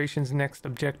restoration's next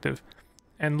objective,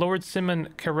 and Lord Simon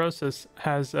Carosus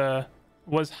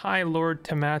was High Lord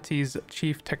Tamati's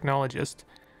chief technologist.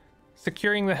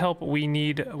 Securing the help we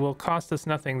need will cost us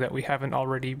nothing that we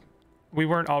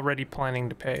weren't already planning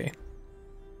to pay.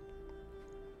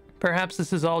 Perhaps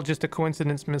this is all just a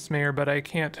coincidence, Miss Mayor, but I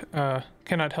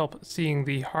cannot help seeing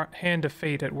the hand of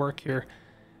fate at work here.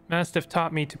 Mastiff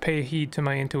taught me to pay heed to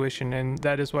my intuition, and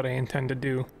that is what I intend to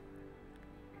do.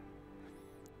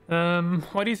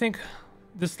 Why do you think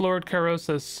this Lord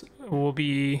Carosus will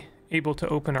be able to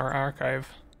open our archive?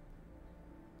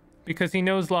 Because he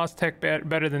knows lost tech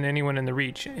better than anyone in the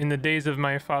Reach. In the days of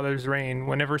my father's reign,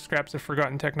 whenever scraps of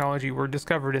forgotten technology were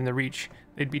discovered in the Reach,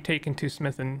 they'd be taken to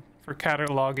Smithin for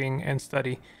cataloging and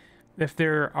study. If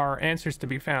there are answers to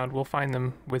be found, we'll find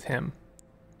them with him.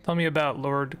 Tell me about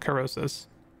Lord Carosus.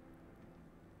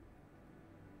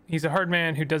 He's a hard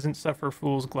man who doesn't suffer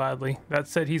fools gladly. That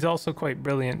said, he's also quite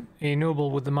brilliant, a noble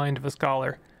with the mind of a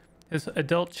scholar. His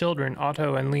adult children,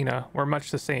 Otto and Lena, were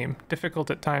much the same.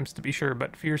 Difficult at times, to be sure,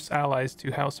 but fierce allies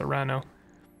to House Arano.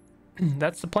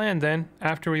 That's the plan, then.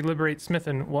 After we liberate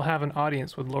Smithin, we'll have an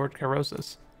audience with Lord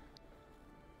Carosus.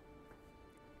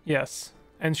 Yes,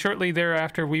 and shortly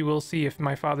thereafter we will see if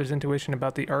my father's intuition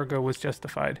about the Argo was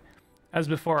justified. As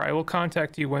before, I will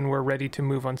contact you when we're ready to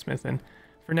move on Smithin.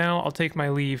 For now, I'll take my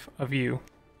leave of you.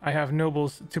 I have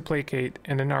nobles to placate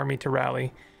and an army to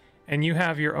rally, and you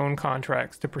have your own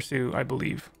contracts to pursue, I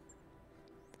believe.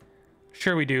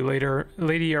 Sure we do,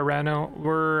 Lady Arano.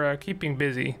 We're keeping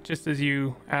busy, just as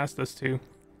you asked us to.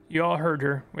 You all heard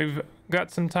her. We've got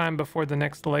some time before the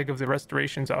next leg of the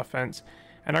restorations offense,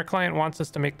 and our client wants us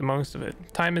to make the most of it.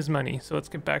 Time is money, so let's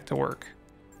get back to work.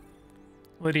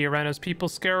 Lady Arano's people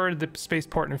scoured the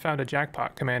spaceport and found a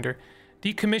jackpot, Commander.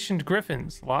 Decommissioned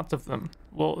Griffins, lots of them.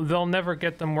 Well, they'll never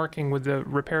get them working with the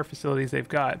repair facilities they've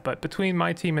got, but between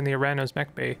my team and the Arano's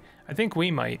mech bay, I think we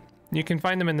might. You can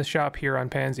find them in the shop here on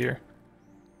Panzyr.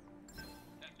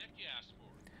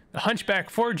 The Hunchback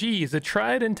 4G is a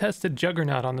tried and tested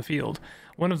juggernaut on the field.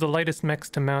 One of the lightest mechs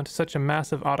to mount such a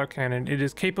massive autocannon, it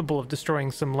is capable of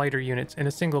destroying some lighter units in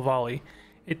a single volley.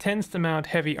 It tends to mount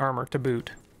heavy armor to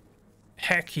boot.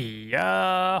 Heck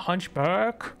yeah,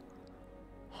 Hunchback.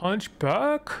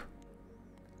 Hunchback?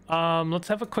 Let's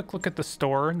have a quick look at the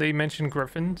store. They mentioned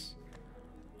griffins.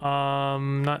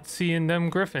 Not seeing them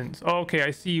griffins. Oh, okay,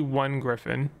 I see one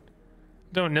griffin.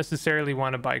 Don't necessarily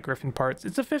want to buy griffin parts.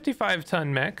 It's a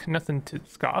 55-ton mech. Nothing to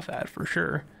scoff at for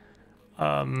sure.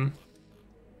 We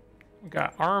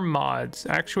got arm mods.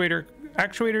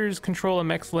 Actuators control a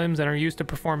mech's limbs and are used to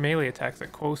perform melee attacks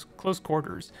at close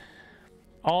quarters.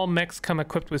 All mechs come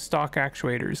equipped with stock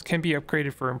actuators. Can be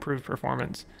upgraded for improved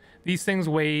performance. These things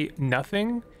weigh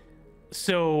nothing.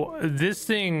 So this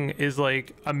thing is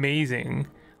like amazing.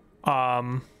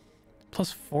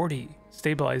 Plus 40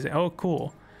 stabilizing. Oh,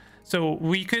 cool. So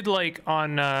we could like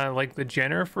on like the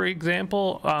Jenner, for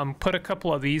example, put a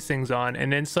couple of these things on,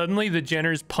 and then suddenly the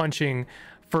Jenner's punching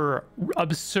for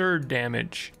absurd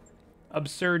damage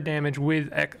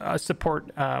with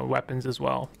support weapons as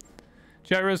well.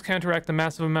 Gyros counteract the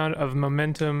massive amount of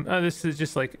momentum. This is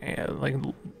just like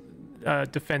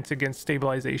defense against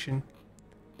stabilization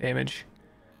damage,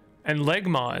 and leg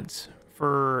mods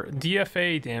for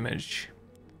DFA damage.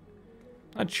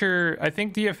 Not sure. I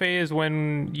think DFA is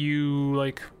when you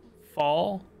like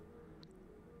fall,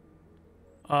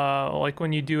 like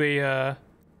when you do a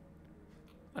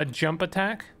jump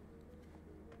attack.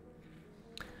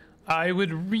 I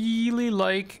would really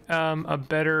like a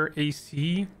better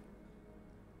AC,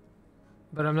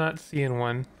 but I'm not seeing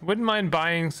one. Wouldn't mind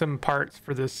buying some parts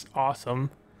for this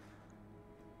awesome.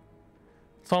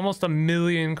 It's almost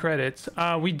 1,000,000 credits.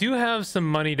 We do have some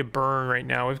money to burn right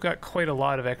now. We've got quite a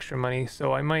lot of extra money,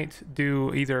 so I might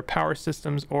do either power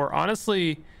systems or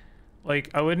honestly, like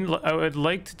I would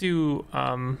like to do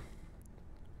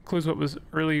clues what was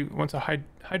early once a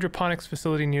hydroponics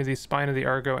facility near the spine of the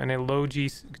Argo and a low G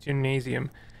gymnasium.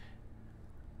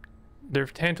 They're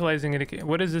tantalizing it.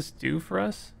 What does this do for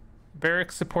us?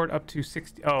 Barracks support up to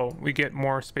 60. Oh, we get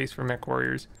more space for mech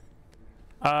warriors.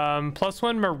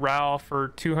 +1 morale for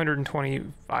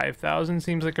 225,000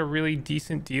 seems like a really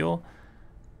decent deal.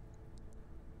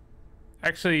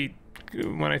 Actually,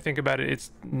 when I think about it,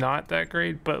 it's not that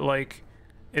great, but like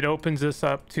it opens us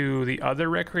up to the other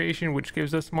recreation, which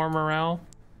gives us more morale.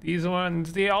 These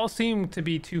ones, they all seem to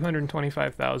be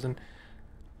 225,000.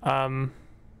 Well,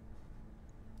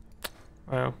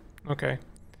 okay.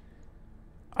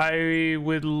 I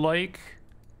would like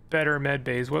better med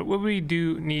bays. What would we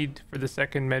need for the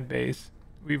second med base?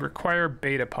 We require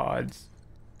beta pods.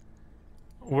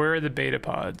 Where are the beta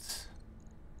pods?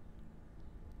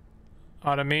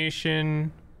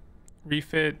 automation,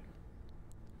 refit,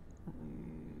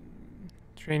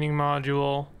 training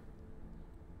module.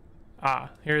 Ah,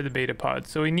 here are the beta pods.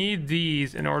 So we need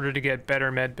these in order to get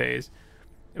better med bays.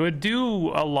 It would do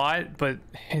a lot, but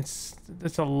it's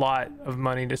a lot of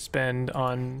money to spend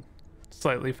on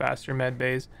slightly faster med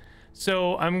bays.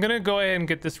 So I'm gonna go ahead and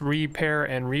get this repair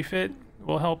and refit.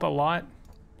 Will help a lot.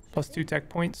 Plus 2 tech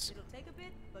points. It'll take a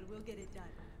bit, but we'll get it done.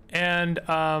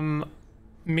 And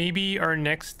maybe our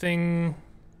next thing,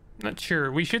 not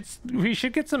sure. We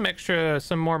should get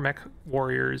some more mech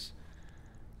warriors.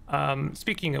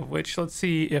 Speaking of which, let's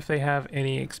see if they have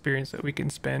any experience that we can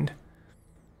spend.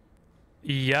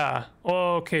 Yeah.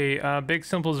 Okay. Big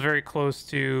Simple is very close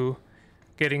to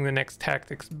getting the next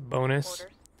tactics bonus,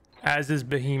 as is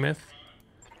Behemoth.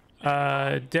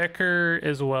 Decker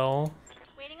as well.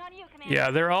 Waiting on you, Commander.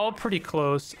 Yeah, they're all pretty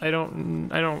close. I don't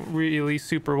really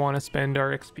super want to spend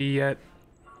our XP yet.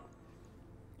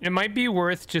 It might be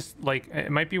worth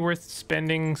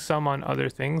spending some on other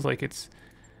things. Like it's,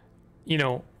 you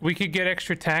know, we could get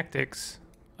extra tactics.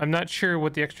 I'm not sure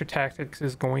what the extra tactics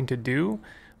is going to do,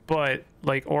 but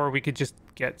like, or we could just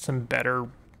get some better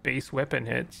base weapon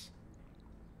hits.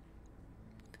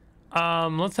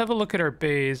 Let's have a look at our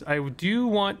bays. I do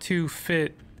want to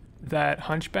fit that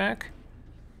hunchback.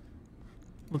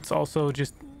 Let's also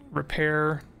just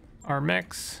repair our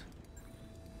mechs.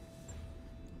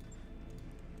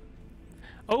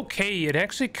 Okay, it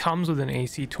actually comes with an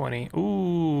AC-20.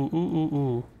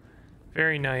 Ooh.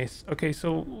 Very nice. Okay,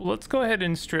 so let's go ahead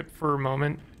and strip for a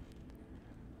moment.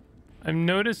 I'm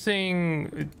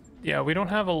noticing, yeah, we don't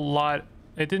have a lot.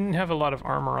 It didn't have a lot of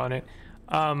armor on it.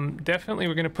 Definitely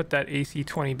we're going to put that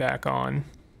AC-20 back on.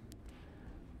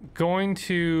 Going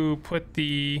to put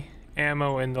the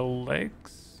ammo in the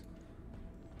legs.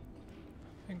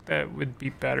 I think that would be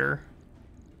better.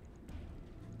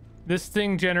 This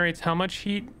thing generates how much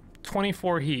heat?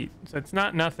 24 heat. So it's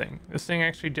not nothing. This thing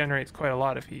actually generates quite a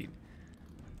lot of heat.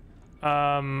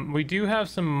 We do have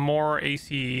some more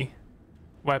AC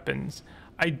weapons.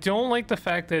 I don't like the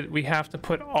fact that we have to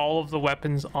put all of the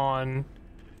weapons on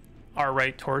our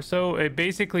right torso. It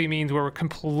basically means we're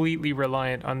completely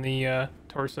reliant on the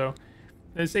torso.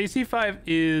 This AC5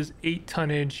 is 8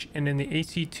 tonnage, and then the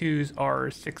AC2s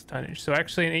are 6 tonnage. So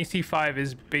actually an AC5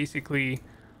 is basically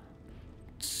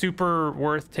super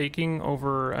worth taking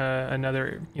over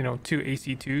another, you know, 2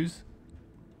 AC2s.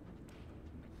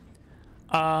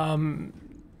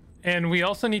 And we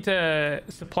also need to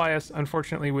supply us,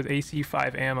 unfortunately, with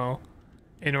AC5 ammo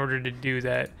in order to do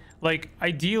that. Like,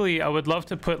 ideally, I would love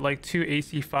to put like 2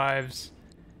 AC5s,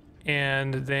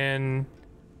 and then,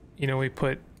 you know, we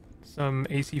put some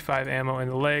AC5 ammo in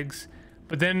the legs.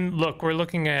 But then, look, we're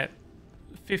looking at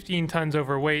 15 tons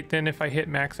overweight. Then if I hit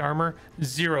max armor,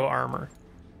 0 armor.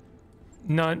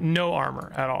 No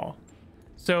armor at all.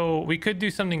 So we could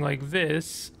do something like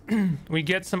this. We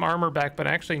get some armor back, but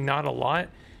actually not a lot.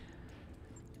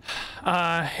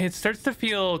 It starts to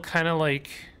feel kind of like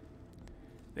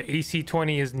the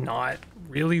AC-20 is not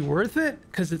really worth it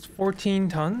because it's 14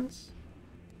 tons.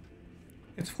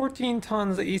 It's 14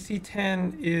 tons. The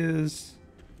AC-10 is...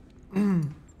 Well,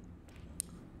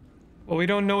 we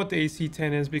don't know what the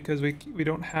AC-10 is because we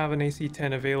don't have an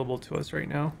AC-10 available to us right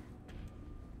now.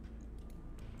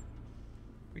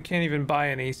 We can't even buy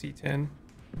an AC-10.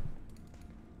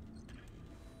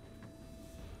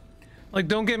 Like,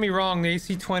 don't get me wrong, the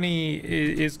AC-20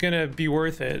 is gonna be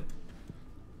worth it.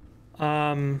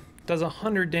 Does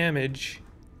 100 damage.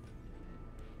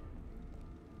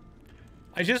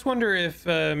 I just wonder if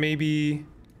maybe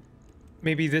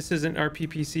this isn't our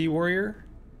PPC warrior.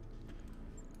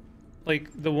 Like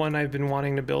the one I've been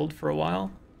wanting to build for a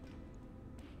while.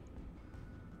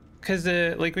 Because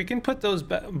like we can put those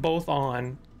both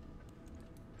on.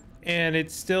 And it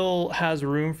still has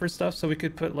room for stuff, so we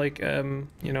could put like you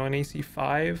know, an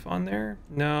AC5 on there.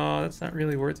 No, that's not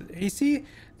really worth it. AC,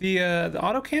 the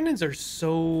autocannons are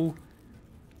so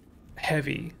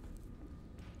heavy.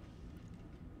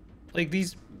 Like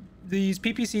these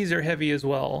PPCs are heavy as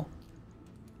well.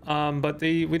 But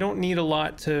we don't need a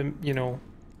lot to, you know,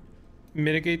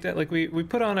 mitigate that. Like we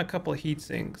put on a couple of heat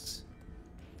sinks.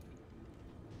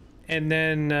 And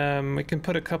then we can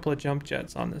put a couple of jump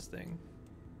jets on this thing.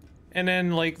 And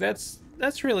then, like, that's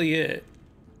really it.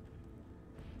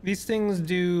 These things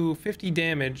do 50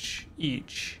 damage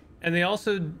each. And they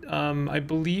also, I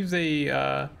believe they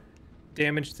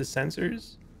damage the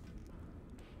sensors.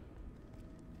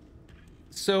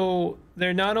 So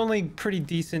they're not only pretty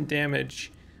decent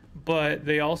damage, but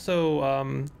they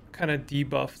also kind of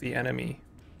debuff the enemy.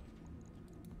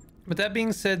 But that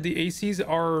being said, the ACs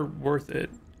are worth it.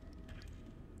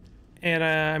 And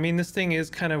I mean, this thing is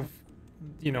kind of,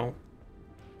 you know,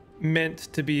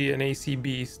 meant to be an AC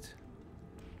beast.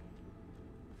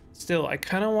 Still, I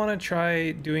kind of want to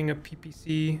try doing a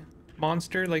PPC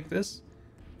monster like this.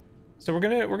 So we're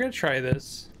gonna try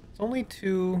this. It's only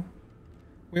 2.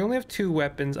 We only have 2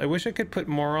 weapons. I wish I could put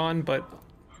more on, but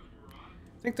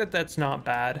I think that's not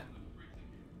bad.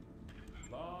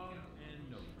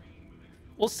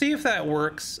 We'll see if that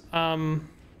works. I'm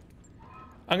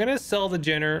gonna sell the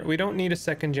Jenner. We don't need a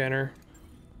second Jenner.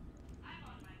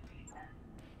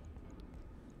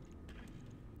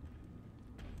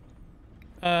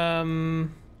 And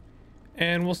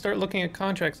we'll start looking at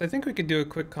contracts. I think we could do a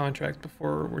quick contract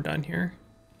before we're done here.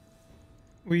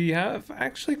 We have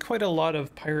actually quite a lot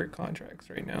of pirate contracts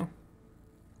right now.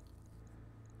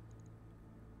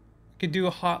 We could do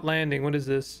a hot landing. What is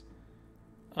this?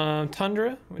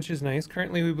 Tundra, which is nice.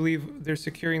 Currently, we believe they're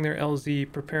securing their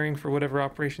LZ, preparing for whatever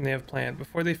operation they have planned.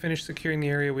 Before they finish securing the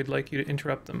area, we'd like you to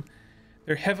interrupt them.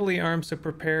 They're heavily armed, so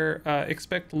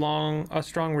expect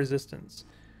strong resistance.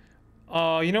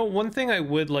 You know, one thing I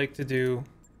would like to do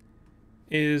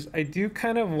is I do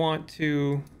kind of want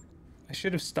to... I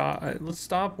should have stopped. Let's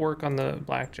stop work on the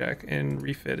Blackjack and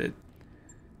refit it.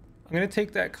 I'm going to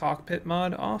take that cockpit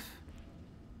mod off.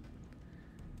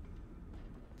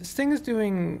 This thing is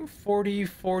doing 40,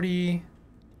 40,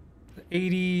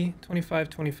 80, 25,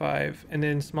 25, and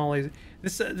then small laser.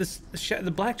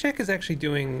 The Blackjack is actually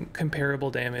doing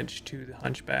comparable damage to the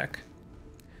Hunchback.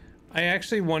 I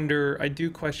actually wonder, I do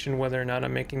question whether or not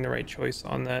I'm making the right choice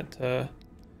on that,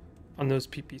 on those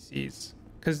PPCs.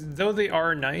 Because though they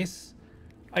are nice,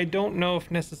 I don't know if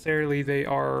necessarily they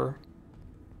are,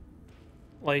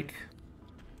 like,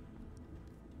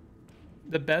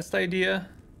 the best idea.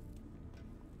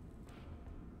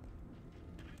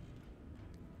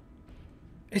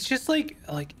 It's just like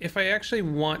if I actually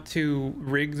want to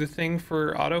rig the thing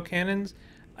for autocannons,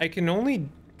 I can only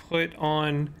put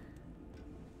on,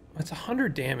 it's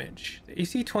 100 damage. The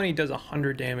AC-20 does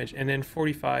 100 damage and then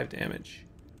 45 damage.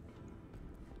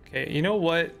 Okay, you know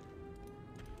what?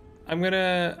 I'm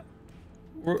gonna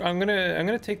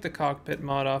take the cockpit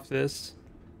mod off this.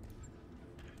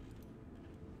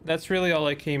 That's really all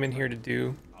I came in here to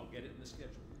do. I'll get it in the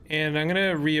schedule. And I'm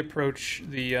gonna reapproach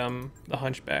the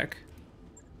Hunchback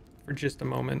for just a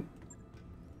moment.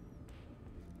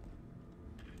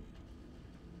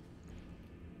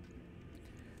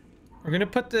 We're gonna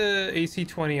put the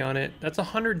AC-20 on it. That's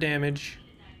 100 damage.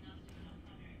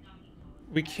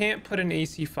 We can't put an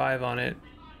AC-5 on it.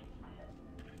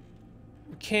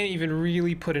 We can't even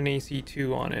really put an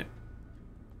AC-2 on it.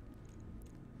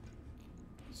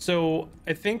 So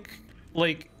I think,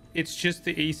 like, it's just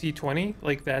the AC-20.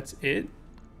 Like, that's it,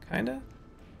 kinda.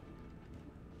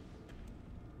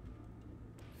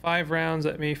 5 rounds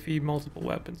that may feed multiple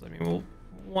weapons. I mean, we'll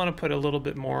want to put a little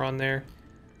bit more on there.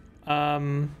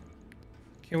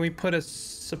 Can we put a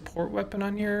support weapon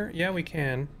on here? Yeah, we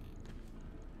can.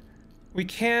 We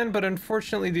can, but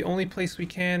unfortunately the only place we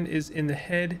can is in the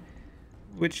head,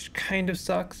 which kind of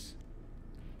sucks.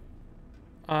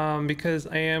 Because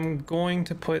I am going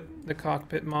to put the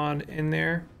cockpit mod in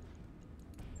there.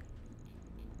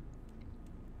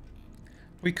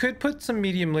 We could put some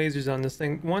medium lasers on this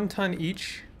thing. 1 ton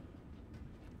each.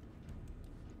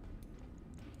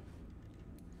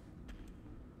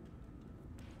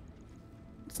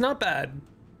 It's not bad.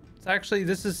 It's actually,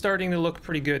 this is starting to look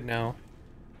pretty good now.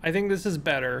 I think this is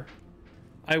better.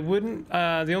 I wouldn't,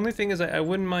 the only thing is I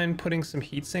wouldn't mind putting some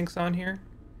heat sinks on here.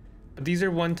 But these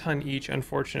are 1 ton each,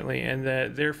 unfortunately, and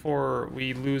therefore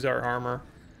we lose our armor.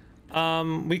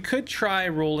 We could try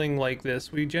rolling like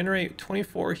this. We generate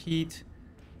 24 heat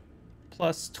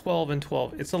plus 12 and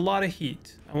 12. It's a lot of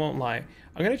heat, I won't lie.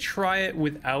 I'm gonna try it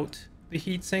without the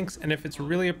heat sinks, and if it's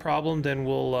really a problem, then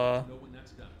we'll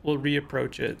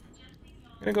reapproach it.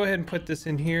 I'm gonna go ahead and put this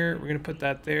in here. We're gonna put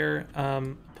that there.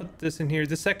 Put this in here.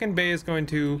 The second bay is going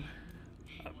to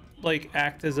like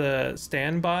act as a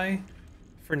standby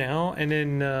for now, and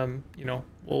then you know,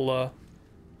 we'll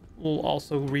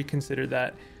also reconsider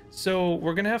that. So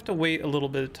we're gonna have to wait a little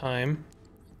bit of time.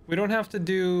 We don't have to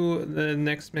do the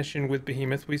next mission with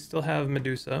Behemoth. We still have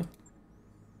Medusa.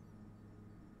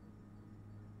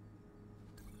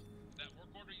 That work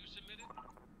order you submitted?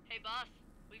 Hey boss,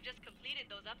 we've just completed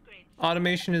those upgrades.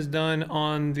 Automation is done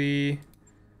on the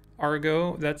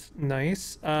Argo. That's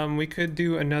nice. We could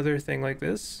do another thing like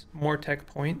this. More tech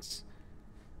points.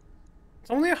 It's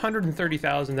only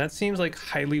 130,000. That seems like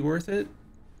highly worth it.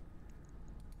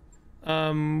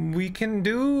 We can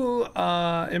do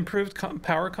improved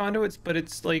power conduits, but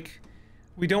it's like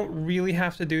We don't really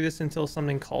have to do this until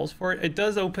something calls for it. It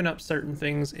does open up certain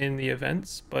things in the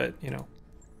events, but you know.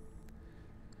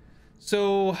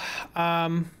 So,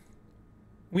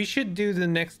 we should do the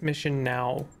next mission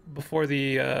now before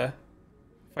the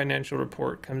financial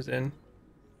report comes in.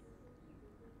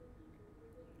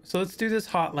 So let's do this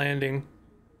hot landing.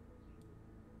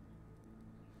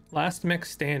 Last mech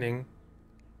standing.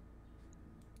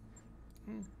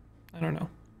 I don't know.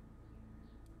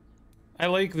 I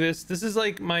like this. This is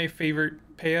like my favorite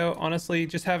payout, honestly.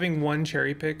 Just having one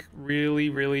cherry pick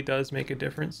really does make a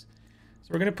difference. So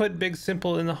we're gonna put Big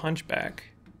Simple in the Hunchback.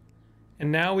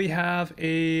 And now we have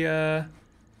a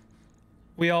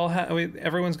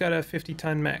everyone's got a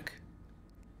 50-ton mech.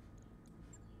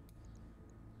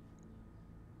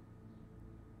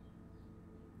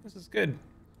 This is good.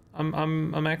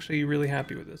 I'm actually really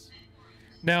happy with this.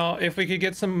 Now, if we could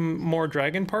get some more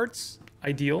dragon parts,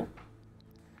 ideal.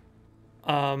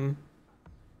 I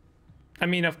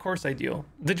mean, of course, ideal.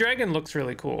 The dragon looks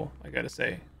really cool, I gotta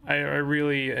say. I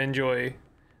really enjoy.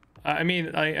 I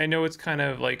mean, I know it's kind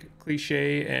of like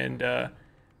cliche and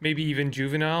maybe even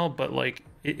juvenile, but like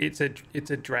it's a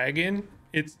dragon.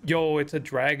 It's a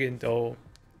dragon though.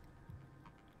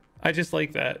 I just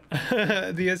like that.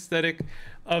 The aesthetic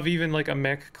of even like a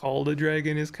mech called a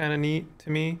dragon is kind of neat to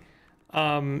me.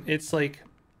 It's like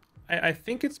I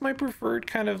think it's my preferred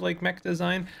kind of like mech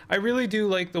design. I really do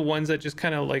like the ones that just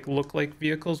kind of like look like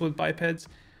vehicles with bipeds.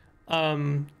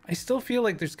 I still feel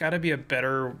like there's got to be a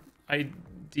better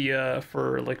idea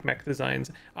for like mech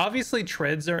designs. Obviously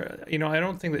treads are, you know, I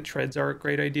don't think that treads are a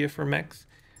great idea for mechs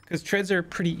because treads are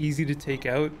pretty easy to take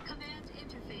out.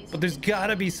 But there's got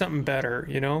to be something better,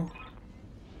 you know?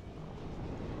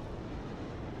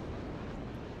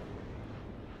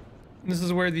 This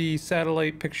is where the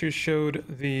satellite pictures showed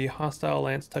the hostile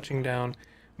lance touching down.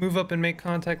 Move up and make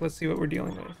contact. Let's see what we're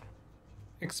dealing with.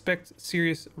 Expect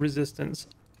serious resistance.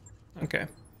 Okay.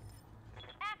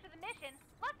 After the mission,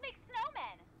 let's make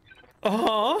snowmen.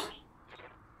 Oh.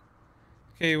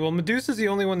 Okay, well, Medusa's the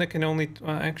only one that can only...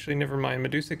 actually, never mind.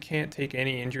 Medusa can't take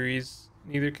any injuries.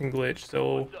 Neither can Glitch,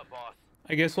 so...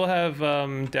 I guess we'll have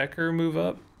Decker move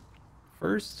up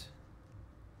first.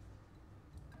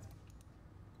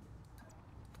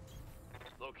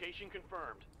 Location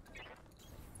confirmed.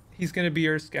 He's gonna be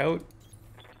our scout.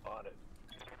 On it.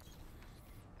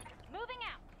 Moving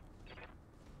out.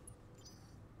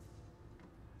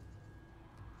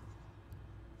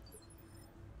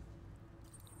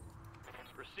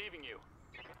 Receiving you.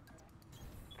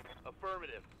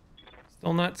 Affirmative.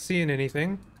 Still not seeing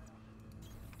anything.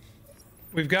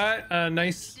 We've got a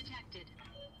nice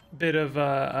bit of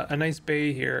a nice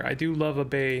bay here. I do love a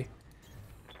bay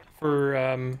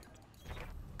for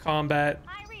combat.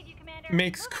 I read you, Commander.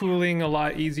 Makes cooling a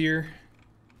lot easier.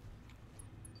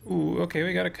 Ooh, okay,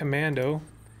 we got a commando.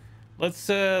 Let's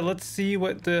see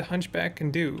what the Hunchback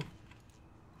can do.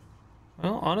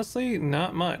 Well, honestly,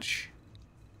 not much.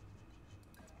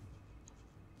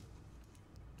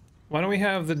 Why don't we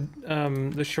have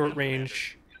the short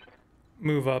range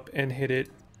move up and hit it?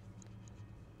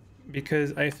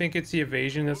 Because I think it's the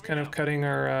evasion that's kind of cutting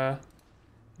our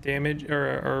damage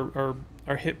or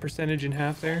our hit percentage in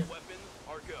half there.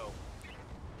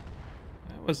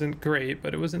 That wasn't great,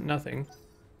 but it wasn't nothing.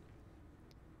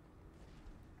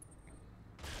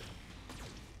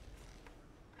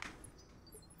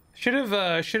 Should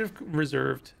have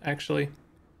reserved, actually. It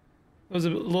was a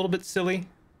little bit silly.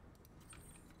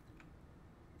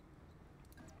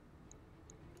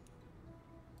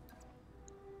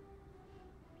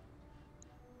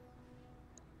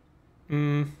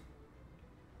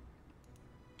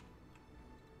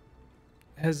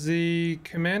 Has the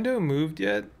commando moved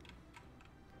yet?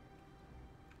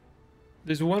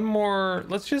 There's one more.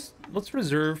 Let's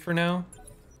reserve for now.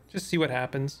 Just see what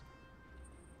happens.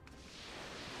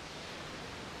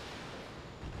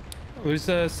 Oh,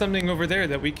 there's something over there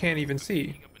that we can't even see.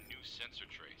 Picking up a new sensor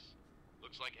trace.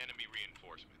 Looks like enemy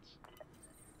reinforcements.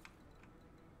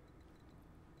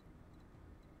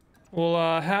 We'll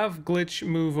have Glitch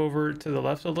move over to the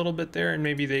left a little bit there, and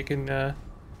maybe they can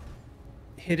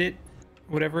hit it,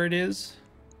 whatever it is.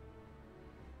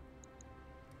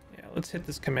 Yeah, let's hit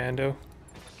this commando.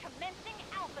 Commencing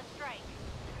Alpha Strike.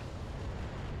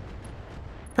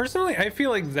 Personally, I feel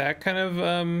like that kind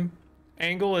of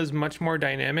angle is much more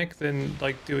dynamic than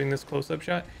like doing this close-up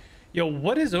shot. Yo,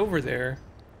 what is over there?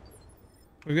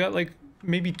 We've got like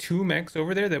maybe 2 mechs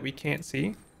over there that we can't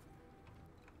see.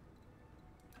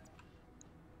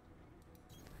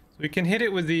 So we can hit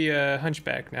it with the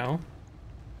Hunchback now.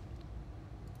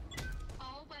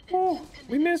 Oh,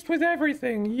 we missed with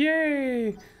everything.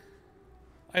 Yay!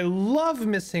 I love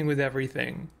messing with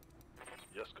everything.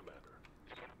 Yes, Commander.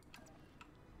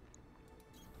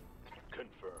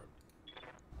 Confirmed.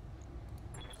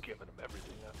 Giving him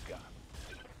everything I've got.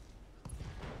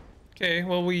 Okay,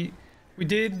 well we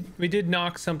did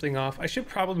knock something off. I should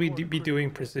probably be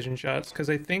doing precision shots because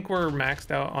I think we're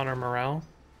maxed out on our morale.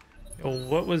 Yo,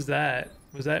 what was that?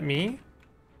 Was that me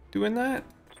doing that?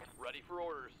 Ready for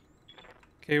orders.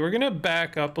 Okay, we're gonna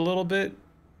back up a little bit.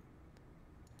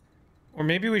 Or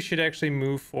maybe we should actually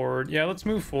move forward. Yeah, let's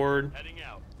move forward. Heading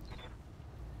out.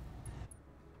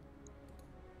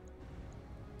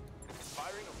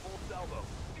 Firing a full salvo.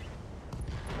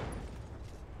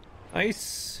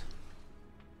 Nice.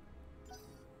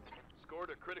 Scored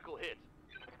a critical hit.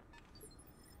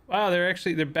 Wow, they're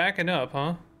backing up,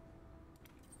 huh?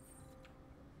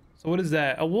 So what is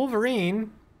that? A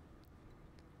Wolverine?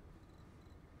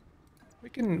 We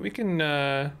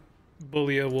can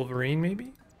bully a Wolverine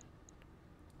maybe?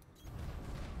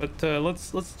 But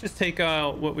let's just take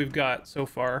out what we've got so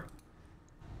far.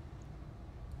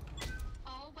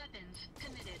 All weapons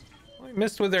committed. We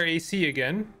missed with our AC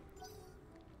again.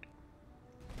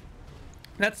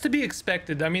 That's to be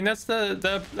expected. I mean, that's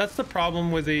the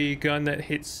problem with a gun that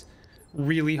hits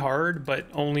really hard but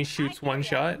only shoots one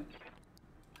shot.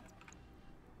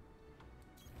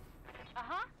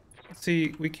 Uh-huh. Let's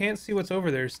see, we can't see what's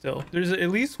over there still. There's at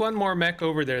least one more mech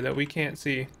over there that we can't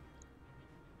see.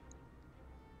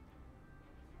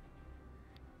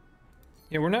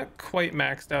 Yeah, we're not quite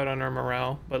maxed out on our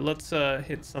morale, but let's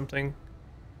hit something.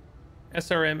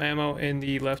 SRM ammo in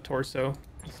the left torso.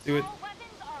 Let's do it. All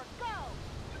weapons are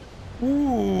go.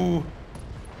 Ooh!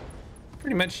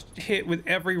 Pretty much hit with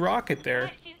every rocket there.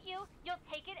 I shoot you, you'll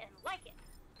take it and like it.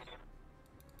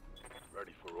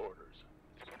 Ready for orders.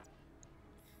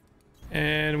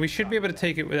 And we should be able to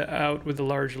take it out with the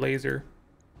large laser.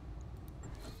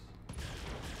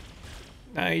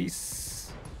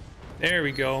 Nice. There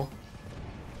we go.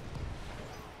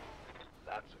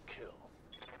 That's a kill.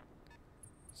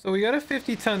 So we got a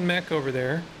 50-ton mech over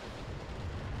there.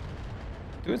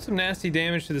 Doing some nasty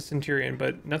damage to the Centurion,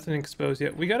 but nothing exposed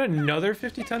yet. We got another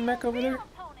 50-ton mech over there?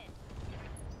 Opponent.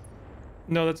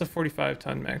 No, that's a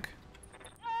 45-ton mech.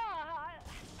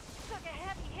 Took a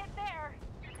heavy hit there.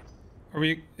 Are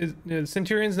we... the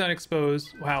Centurion's not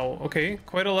exposed. Wow, okay.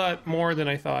 Quite a lot more than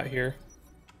I thought here.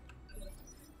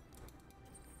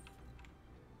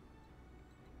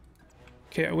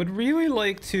 Okay, I would really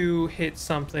like to hit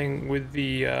something with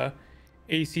the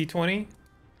AC-20.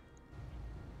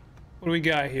 What do we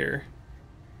got here?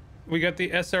 We got the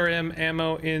SRM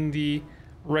ammo in the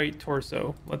right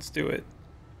torso. Let's do it.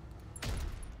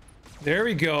 There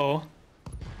we go.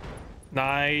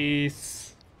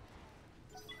 Nice.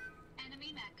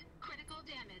 Enemy mech. Critical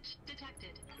damage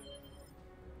detected.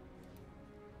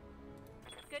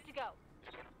 Good to go.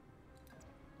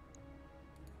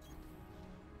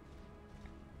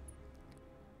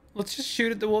 Let's just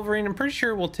shoot at the Wolverine. I'm pretty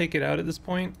sure we'll take it out at this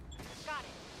point. Got it.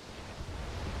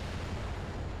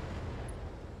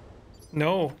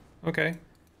 No. Okay.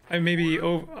 I maybe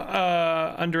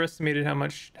underestimated how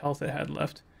much health it had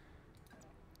left.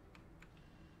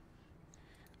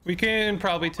 We can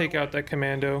probably take out that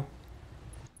commando.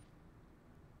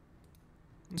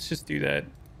 Let's just do that.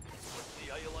 See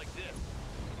how you like this.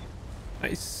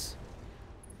 Nice.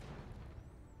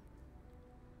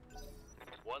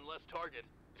 One less target.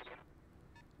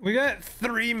 We got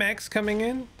 3 mechs coming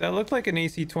in. That looked like an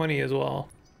AC-20 as well.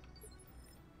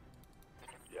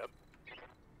 Yep.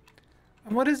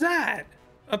 And what is that?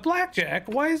 A blackjack?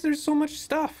 Why is there so much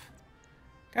stuff?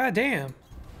 God damn.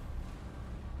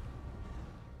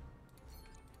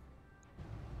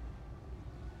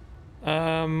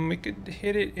 We could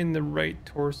hit it in the right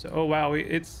torso. Oh wow,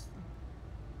 it's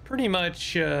pretty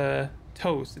much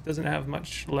toast. It doesn't have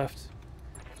much left.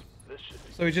 This should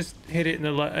be So we just hit it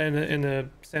in the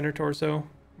center torso.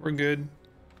 We're good.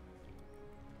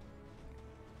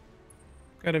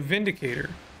 Got a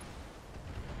Vindicator.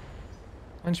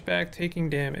 Hunchback taking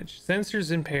damage.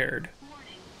 Sensors impaired. Warning.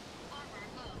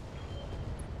 Armor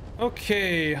low.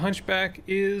 Okay, Hunchback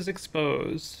is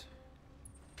exposed.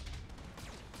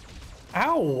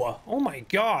 Ow! Oh my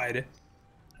god!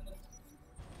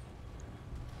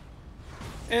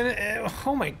 And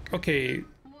oh my. Okay.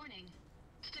 Warning.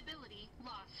 Stability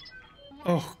lost.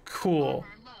 Warning. Oh, cool.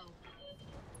 Armor low.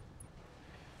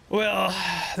 Well,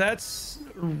 that's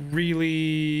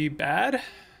really bad.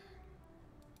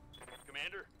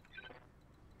 Commander.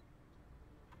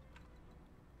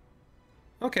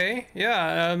 Okay,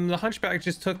 yeah. The Hunchback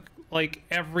just took like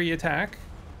every attack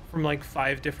from like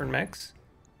 5 different mechs.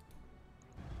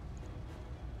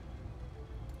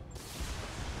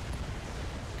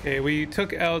 Okay, we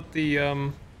took out the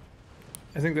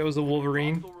I think that was a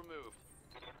Wolverine. Hostile removed.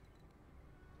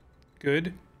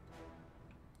 Good.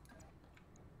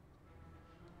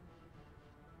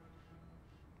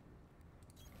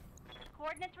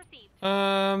 Coordinates received.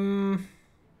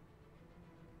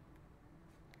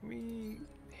 We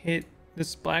hit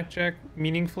this blackjack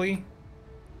meaningfully.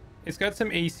 It's got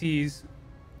some ACs,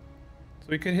 so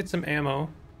we could hit some ammo.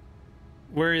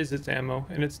 Where is its ammo?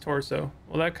 In its torso.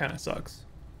 Well, that kind of sucks.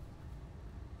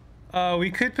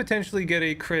 We could potentially get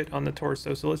a crit on the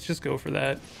torso, so let's just go for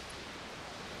that.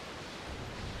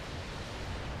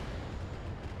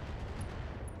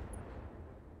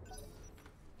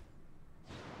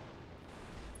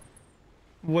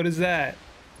 What is that?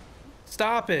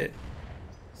 Stop it.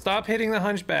 Stop hitting the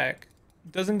hunchback.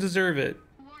 Doesn't deserve it.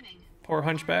 Warning. Poor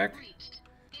hunchback. Breached.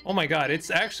 Oh my god,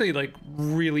 it's actually like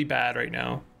really bad right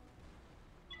now.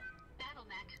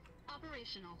 Battletech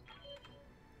operational.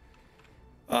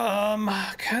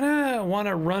 Kind of want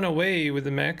to run away with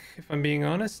the mech, if I'm being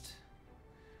honest.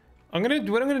 What I'm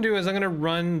gonna do is I'm gonna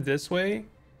run this way.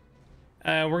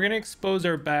 We're gonna expose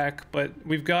our back, but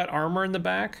we've got armor in the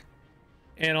back,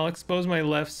 and I'll expose my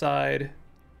left side.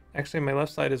 Actually, my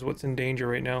left side is what's in danger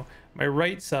right now. My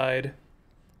right side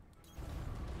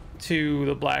to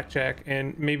the blackjack,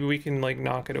 and maybe we can like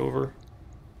knock it over.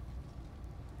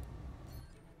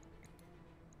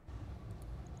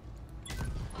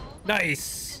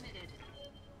 Nice. Committed.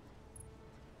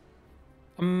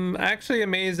 I'm actually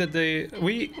amazed that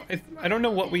I don't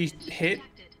know what we hit.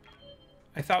 Detected.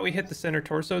 I thought we hit the center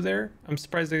torso there. I'm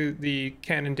surprised the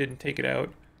cannon didn't take it out.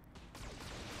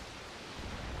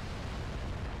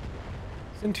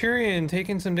 Centurion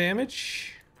taking some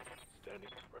damage. Standing.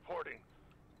 Reporting.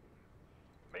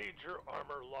 Major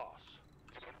armor loss.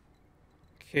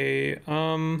 Okay,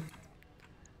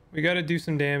 we gotta do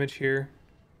some damage here.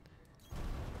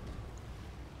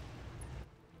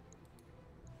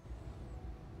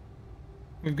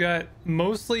 We've got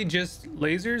mostly just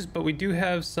lasers, but we do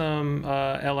have some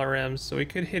LRMs, so we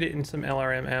could hit it in some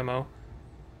LRM ammo.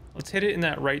 Let's hit it in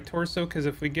that right torso, because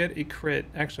if we get a crit...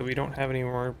 Actually, we don't have any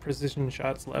more precision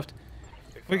shots left.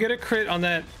 If we get a crit on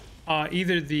that,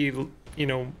 either the, you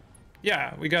know...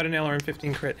 Yeah, we got an LRM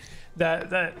 15 crit.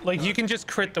 That like, you can just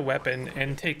crit the weapon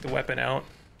and take the weapon out.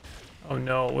 Oh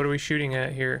no, what are we shooting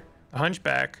at here? The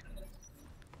hunchback.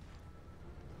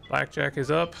 Blackjack is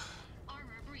up. Armor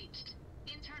breached.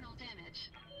 Internal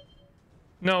damage.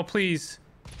 No, please.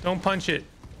 Don't punch it.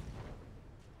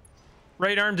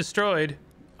 Right arm destroyed.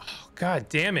 Oh, god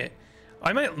damn it.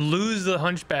 I might lose the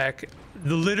hunchback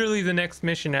literally the next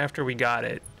mission after we got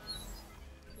it.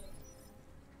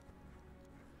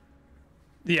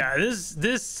 Yeah,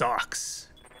 this sucks.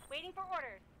 Waiting for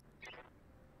orders.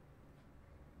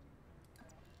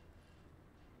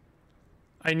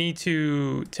 I need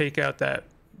to take out that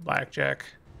blackjack.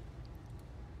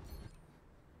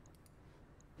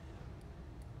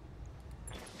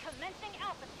 Commencing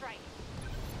Alpha Strike.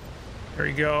 There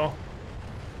we go.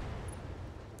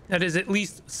 That is at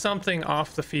least something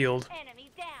off the field.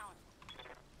 Enemy down.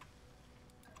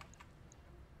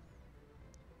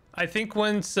 I think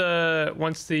once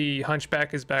the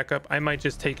hunchback is back up, I might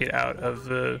just take it out of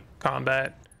the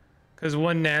combat, because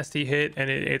one nasty hit and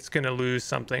it's gonna lose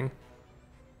something.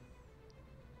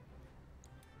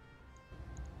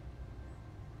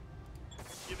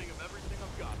 Giving him everything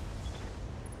I've got.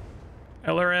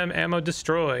 LRM ammo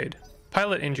destroyed.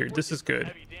 Pilot injured. This is good.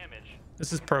 Heavy damage.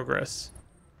 This is progress.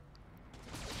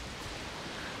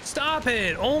 Stop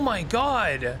it! Oh my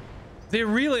god! They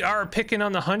really are picking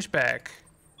on the hunchback.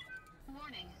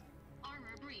 Warning.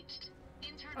 Armor breached.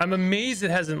 Internal I'm amazed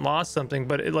it hasn't lost something,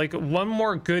 but it, like, one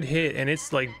more good hit and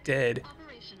it's like dead.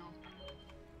 operational.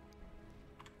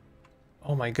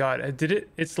 Oh my god, did it?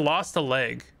 It's lost a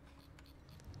leg.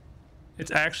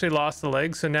 It's actually lost a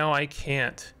leg, so now I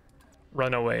can't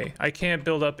run away. I can't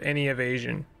build up any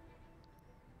evasion.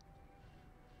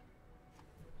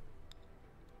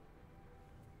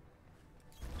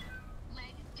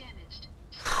 Leg damaged.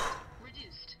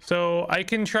 Reduced. So I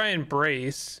can try and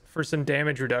brace for some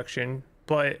damage reduction,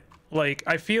 but like,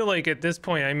 I feel like at this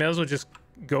point I may as well just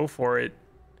go for it.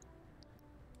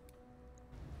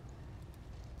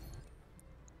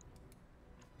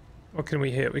 What can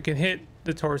we hit? We can hit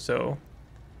the torso.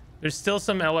 There's still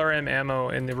some LRM ammo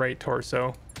in the right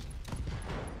torso.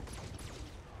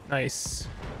 Nice.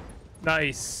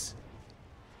 Nice.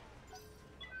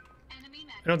 Enemy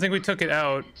mech. I don't think we took it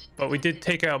out, but we did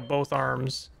take out both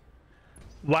arms.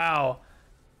 Wow.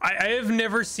 I have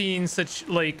never seen such,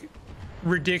 like,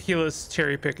 ridiculous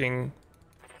cherry picking.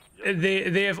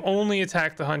 They have only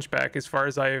attacked the hunchback as far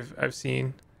as I've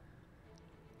seen.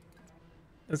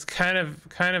 It's kind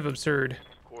of absurd.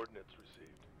 Coordinates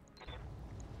received.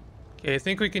 Okay, I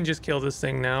think we can just kill this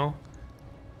thing now.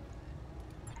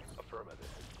 Affirmative.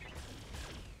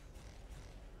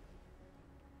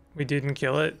 We didn't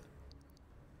kill it.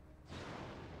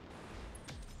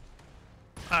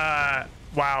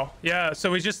 Wow. Yeah,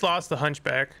 so we just lost the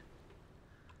Hunchback.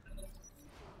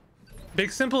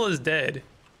 Big Simple is dead.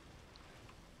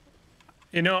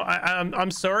 You know,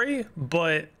 I'm sorry,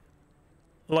 but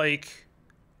like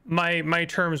my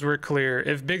terms were clear.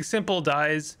 If Big Simple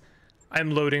dies,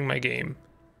 I'm loading my game.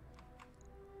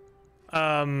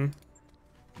 I'm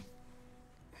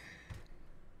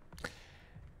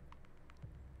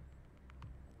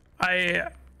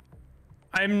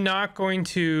not going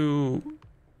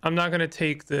to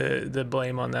take the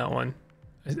blame on that one.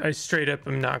 I straight up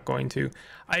am not going to.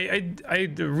 I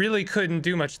really couldn't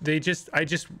do much. I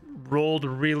just rolled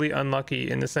really unlucky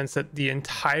in the sense that the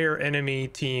entire enemy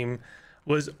team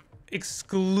was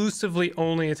exclusively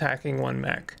only attacking one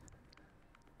mech.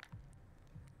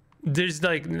 There's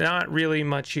like not really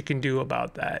much you can do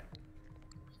about that.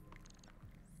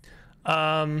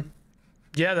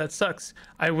 Yeah, that sucks.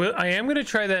 I am going to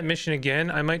try that mission again.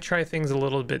 I might try things a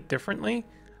little bit differently,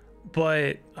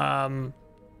 but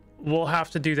we'll have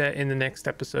to do that in the next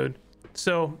episode.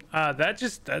 So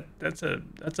that's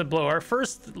a blow. Our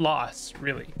first loss,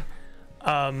 really.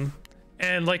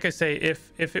 And like I say,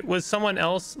 if it was someone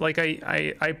else, like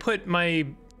I put my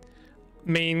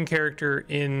main character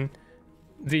in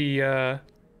the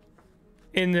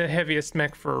heaviest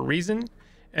mech for a reason,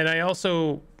 and I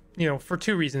also, you know, for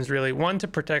two reasons really. One, to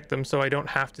protect them so I don't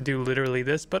have to do literally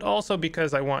this, but also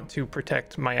because I want to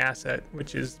protect my asset,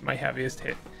 which is my heaviest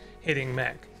hitting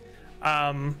mech.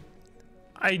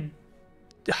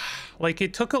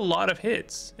 It took a lot of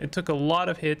hits. It took a lot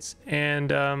of hits,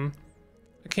 and I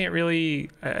can't really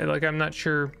I'm not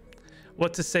sure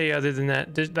what to say other than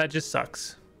that. That just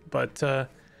sucks. But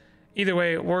either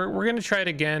way, we're gonna try it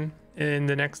again in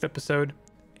the next episode.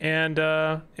 And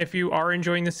if you are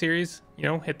enjoying the series, you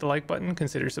know, hit the like button,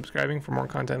 consider subscribing for more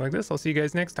content like this. I'll see you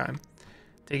guys next time.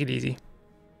 Take it easy.